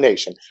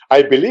explanation.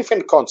 I believe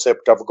in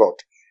concept of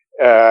God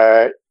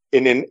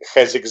in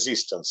his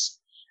existence,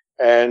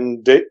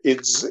 and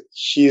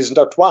he is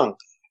not one.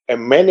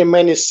 And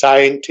many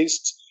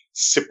scientists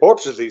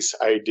support this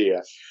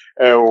idea.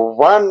 There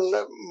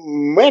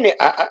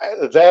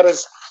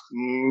is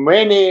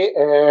many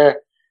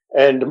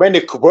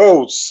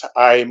quotes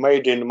I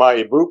made in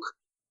my book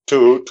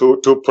to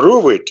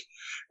prove it.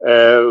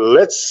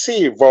 Let's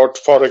see what,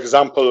 for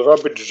example,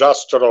 Robert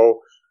Jastrow,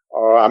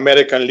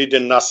 American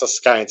leading NASA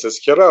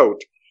scientist, he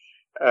wrote.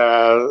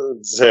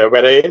 They're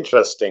very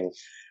interesting,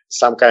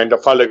 some kind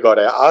of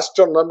allegory.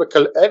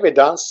 Astronomical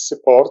evidence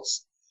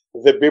supports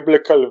the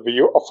biblical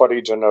view of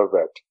original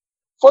world.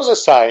 For the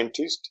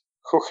scientist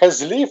who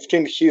has lived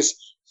in his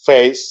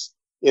faith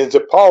in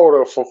the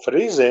power of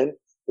reason,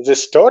 the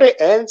story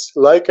ends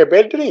like a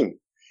bad dream.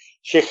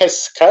 He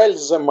has scaled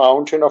the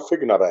mountain of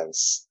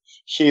ignorance.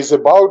 he is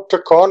about to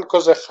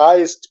conquer the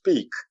highest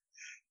peak.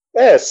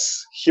 As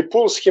he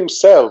pulls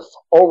himself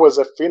over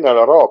the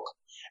final rock,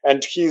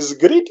 and he is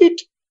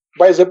greeted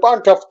by the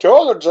bunch of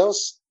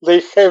theologians.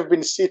 They have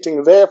been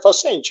sitting there for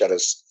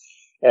centuries.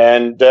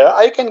 And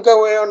I can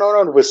go on and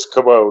on with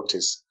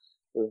quotes.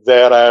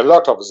 There are a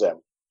lot of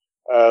them.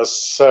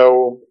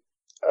 So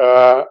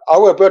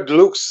our bird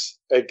looks,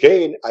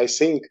 again, I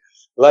think,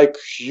 like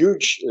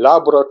huge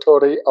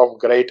laboratory of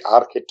great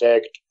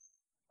architect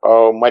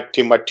or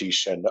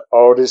mathematician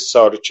or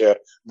researcher,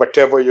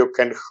 whatever you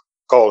can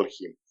call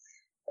him.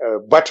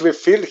 But we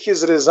feel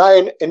his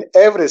design in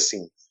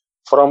everything,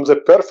 from the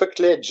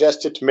perfectly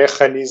adjusted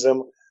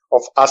mechanism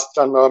of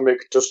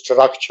astronomic to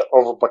structure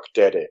of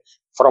bacteria,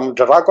 from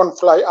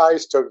dragonfly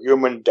eyes to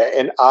human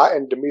DNA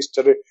and the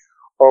mystery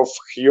of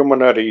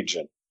human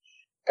origin.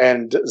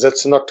 And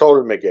that's not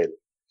all, Miguel.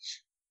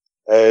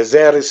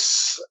 There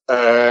is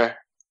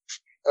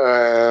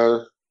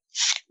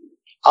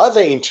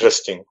other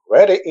interesting,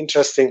 very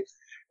interesting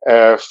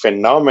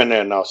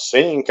phenomenon or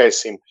thing, I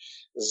think,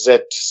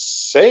 that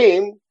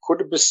same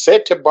could be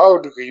said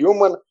about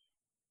human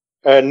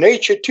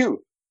nature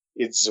too.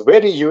 It's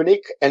very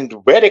unique and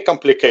very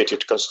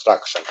complicated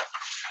construction.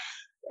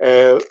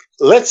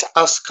 Let's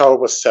ask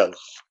ourselves,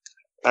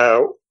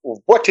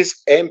 what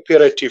is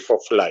imperative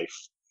of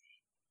life?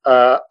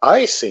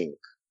 I think,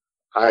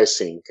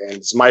 and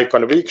it's my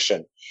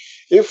conviction,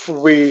 if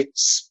we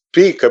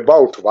speak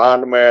about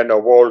one man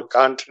or all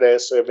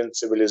countries, even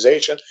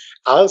civilization,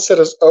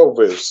 answer is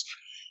obvious.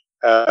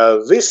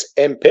 This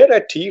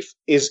imperative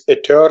is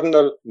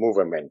eternal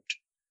movement.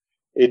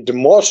 It's the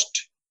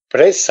most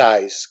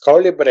precise,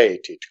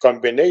 calibrated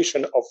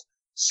combination of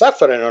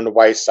suffering on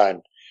one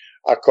side,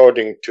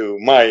 according to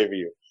my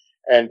view,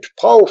 and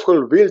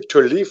powerful will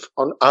to live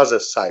on other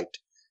side.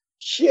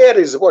 Here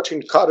is what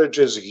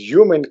encourages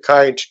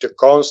humankind to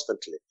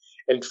constantly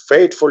and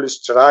faithfully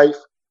strive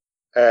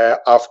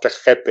after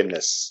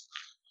happiness.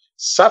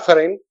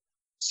 Suffering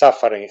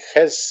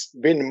has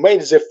been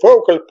made the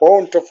focal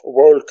point of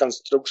world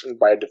construction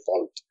by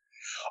default.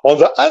 On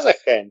the other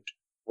hand,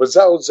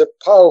 without the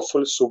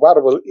powerful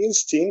survival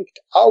instinct,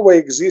 our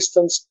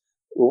existence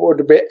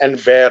would be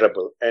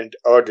unbearable and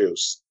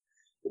odious.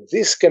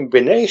 This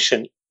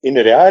combination, in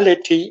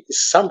reality, is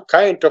some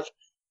kind of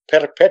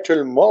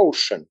perpetual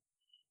motion,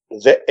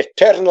 the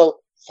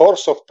eternal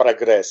force of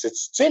progress.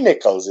 It's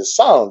cynical, this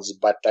sounds,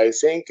 but I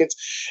think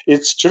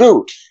it's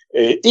true.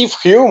 If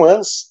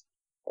humans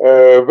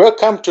were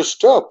come to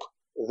stop,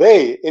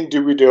 they,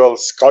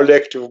 individuals,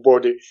 collective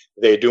body,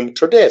 they doomed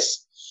to death.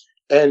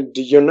 And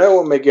you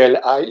know, Miguel,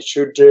 I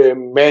should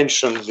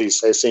mention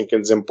this. I think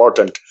it's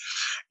important.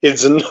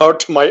 It's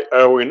not my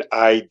own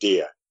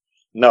idea.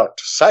 Not.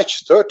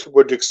 Such thought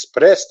would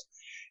express,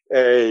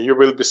 you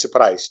will be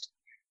surprised,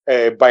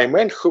 by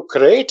men who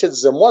created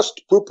the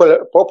most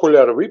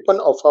popular weapon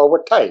of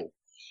our time.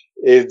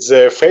 It's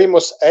the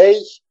famous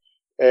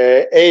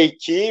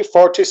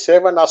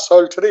AK-47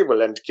 assault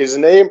rifle, and his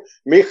name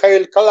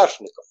Mikhail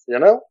Kalashnikov, you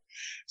know?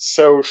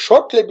 So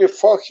shortly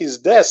before his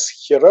death,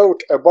 he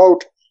wrote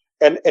about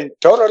an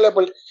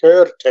intolerable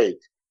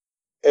heartache,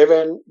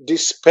 even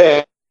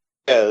despair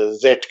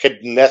that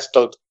had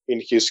nestled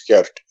in his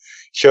heart.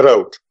 He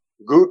wrote,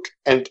 "Good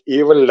and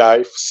evil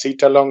life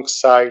sit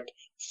alongside,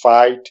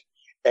 fight,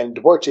 and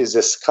what is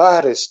the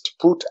scarcest,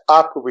 put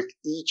up with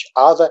each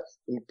other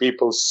in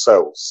people's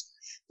souls."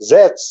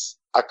 That's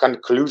a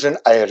conclusion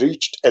I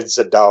reached at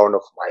the dawn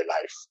of my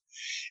life.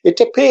 It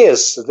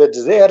appears that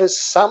there is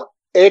some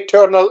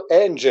eternal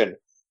engine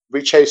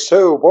which I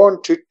so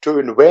wanted to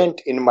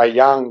invent in my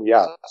young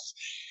years.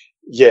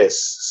 Yes,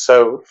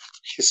 so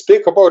he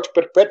speaks about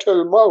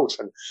perpetual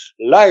motion,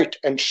 light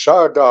and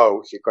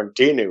shadow, he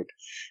continued,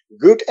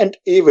 good and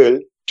evil,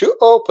 two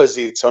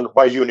opposites on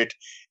one unit,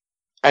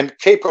 and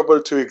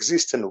capable to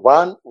exist in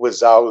one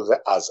without the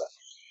other.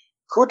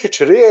 Could it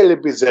really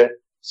be the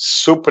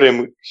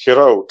supreme, he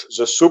wrote,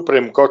 the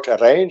supreme God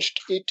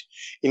arranged it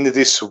in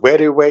this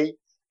very way,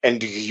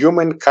 and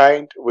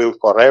humankind will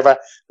forever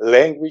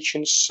languish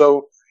in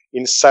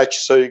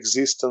such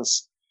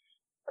existence?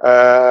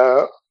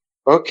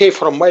 Okay,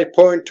 from my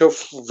point of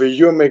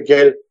view,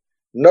 Miguel,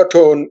 not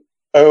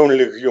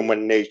only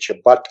human nature,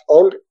 but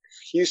all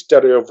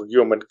history of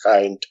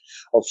humankind,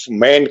 of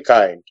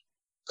mankind,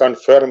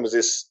 confirms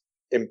this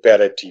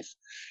imperative.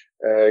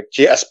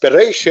 The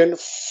aspiration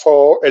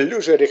for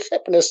illusory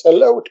happiness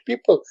allowed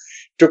people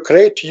to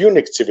create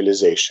unique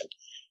civilization.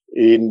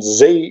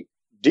 They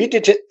did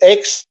it in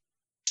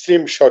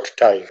extreme short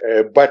time,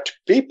 but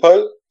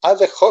people are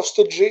the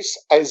hostages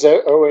of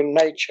their own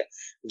nature.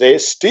 They are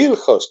still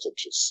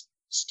hostages.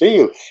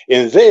 Still,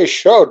 in their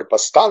short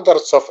but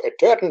standards of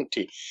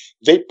eternity,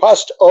 they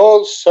passed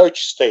all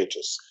such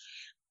stages.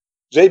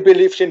 They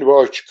believed in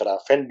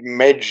witchcraft and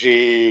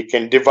magic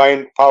and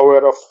divine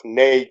power of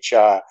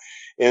nature,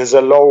 in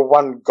the law of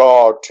one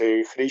God,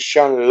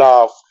 Christian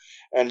love,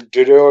 and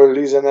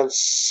realism and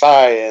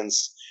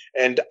science,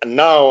 and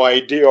now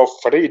idea of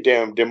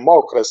freedom,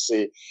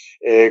 democracy,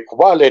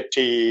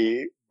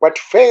 equality, but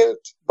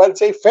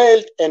they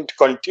failed and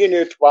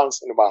continued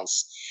once and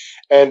once.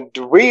 And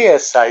we,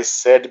 as I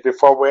said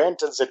before, we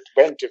entered the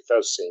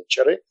 21st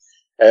century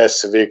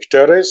as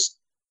victorious,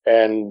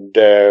 and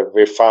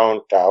we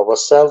found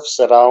ourselves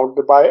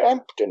surrounded by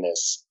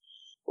emptiness.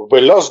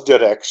 We lost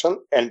direction,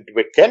 and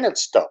we cannot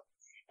stop.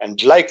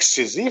 And like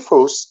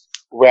Sisyphus,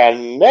 we are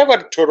never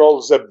to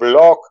roll the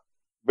block,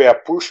 we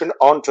are pushing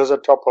onto the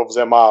top of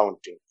the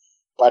mountain.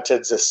 But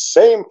at the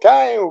same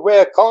time,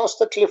 we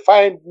constantly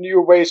find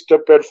new ways to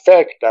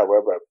perfect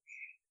our work.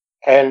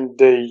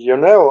 And,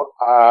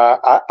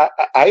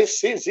 I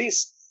see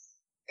this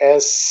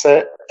as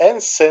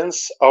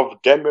essence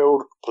of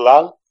Demiurge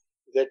plan,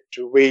 that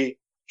we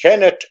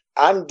cannot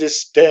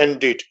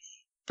understand it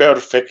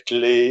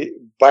perfectly,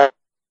 but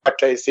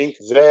I think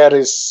there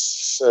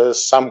is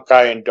some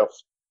kind of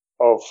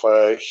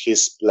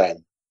his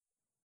plan.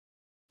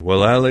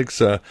 Well,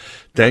 Alex,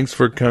 thanks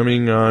for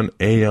coming on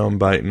Aeon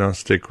Byte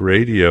Gnostic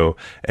Radio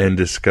and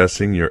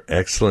discussing your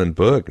excellent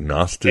book,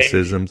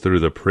 Gnosticism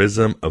Through the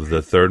Prism of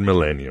the Third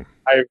Millennium.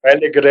 I'm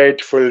very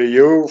grateful to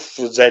you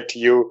that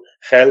you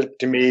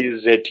helped me,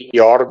 that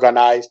you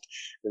organized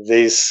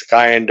this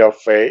kind of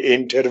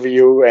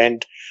interview,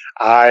 and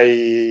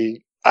I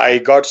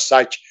got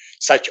such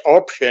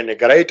option, a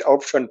great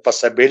option,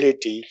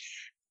 possibility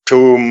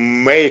to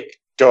make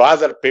to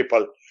other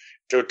people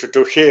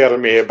to hear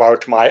me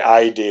about my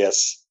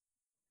ideas.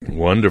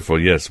 Wonderful.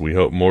 Yes, we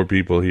hope more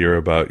people hear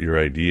about your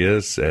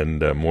ideas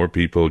and more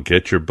people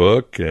get your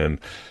book and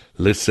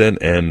listen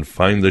and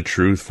find the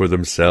truth for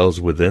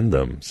themselves within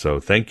them. So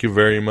thank you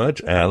very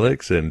much,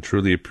 Alex, and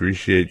truly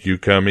appreciate you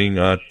coming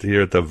out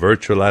here at the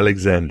Virtual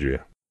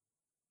Alexandria.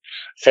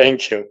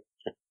 Thank you.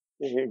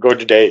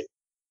 Good day.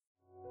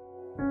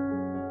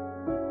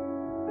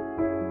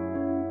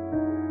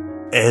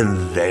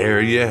 And there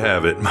you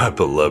have it, my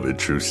beloved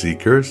Truth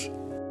Seekers.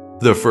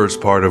 The first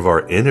part of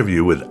our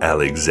interview with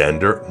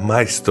Alexander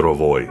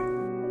Maestrovoy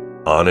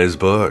on his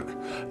book,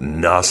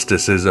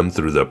 Gnosticism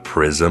Through the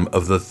Prism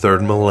of the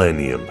Third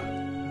Millennium.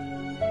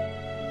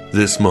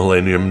 This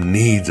millennium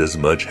needs as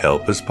much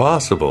help as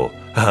possible.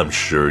 I'm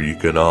sure you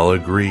can all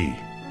agree.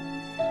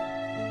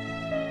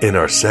 In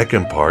our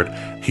second part,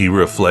 he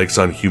reflects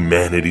on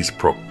humanity's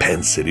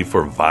propensity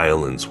for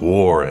violence,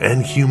 war,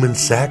 and human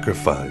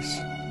sacrifice,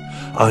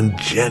 on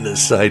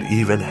genocide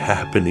even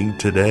happening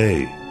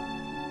today,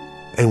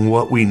 and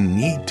what we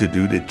need to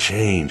do to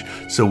change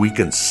so we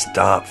can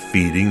stop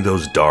feeding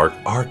those dark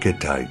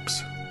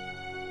archetypes.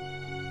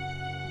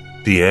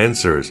 The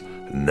answers,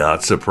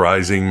 not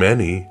surprising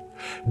many,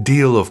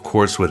 deal of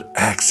course with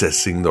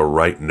accessing the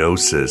right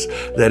gnosis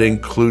that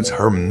includes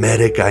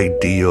hermetic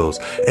ideals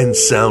and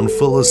sound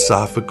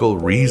philosophical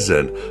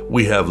reason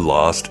we have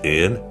lost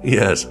in,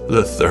 yes,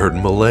 the third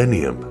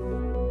millennium.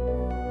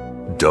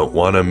 Don't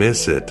want to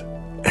miss it,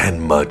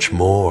 and much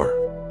more.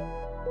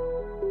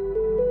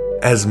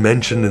 As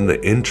mentioned in the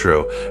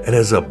intro, and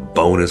as a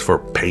bonus for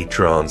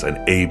patrons and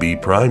AB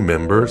Prime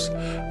members,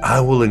 I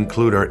will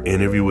include our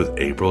interview with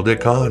April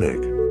DeConnick,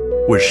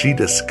 where she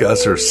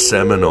discusses her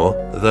seminal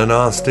The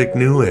Gnostic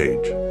New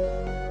Age.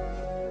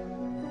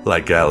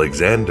 Like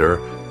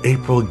Alexander,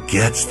 April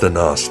gets the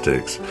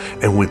Gnostics,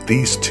 and with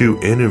these two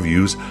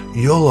interviews,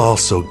 you'll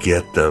also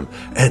get them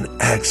and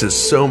access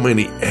so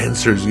many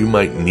answers you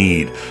might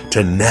need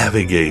to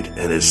navigate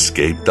and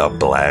escape the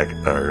Black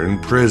Iron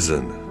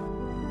Prison.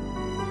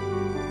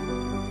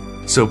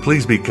 So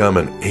please become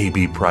an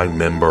AB Prime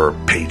member or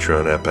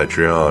patron at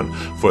Patreon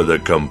for the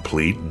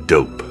complete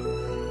dope.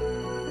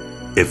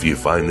 If you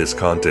find this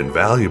content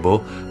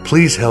valuable,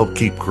 please help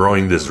keep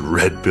growing this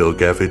Red Pill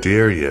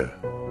Cafeteria.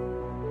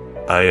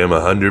 I am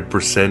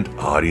 100%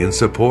 audience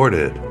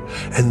supported,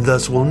 and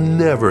thus will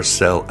never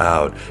sell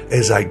out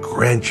as I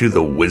grant you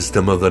the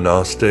wisdom of the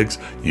Gnostics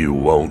you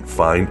won't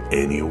find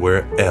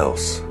anywhere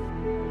else.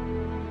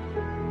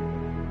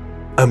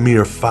 A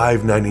mere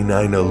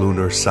 $5.99 a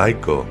lunar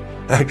cycle,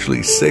 actually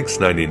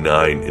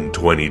 $6.99 in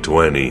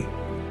 2020,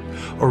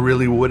 or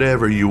really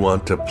whatever you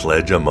want to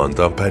pledge a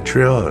month on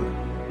Patreon.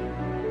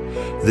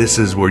 This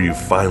is where you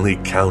finally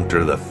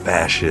counter the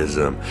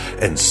fascism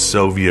and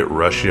Soviet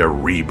Russia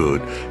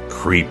reboot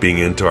creeping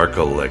into our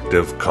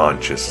collective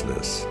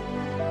consciousness.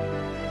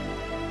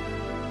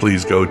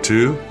 Please go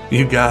to,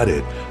 you got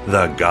it,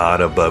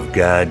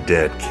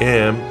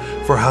 thegodabovegod.com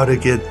for how to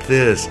get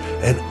this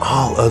and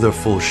all other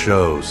full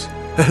shows,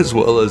 as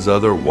well as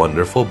other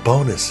wonderful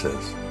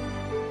bonuses.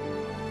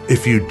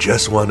 If you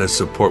just want to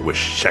support with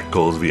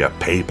shekels via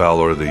PayPal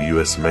or the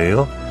US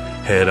mail,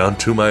 head on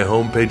to my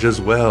homepage as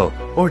well,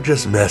 or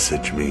just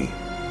message me.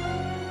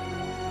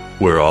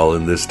 We're all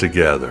in this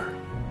together.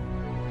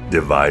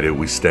 Divided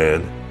we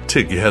stand,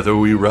 together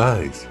we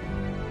rise.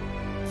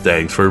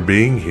 Thanks for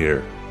being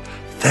here.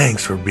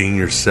 Thanks for being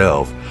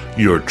yourself,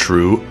 your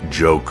true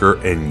Joker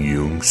and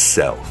Jung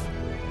self.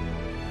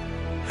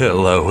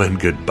 Hello and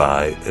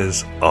goodbye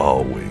as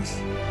always.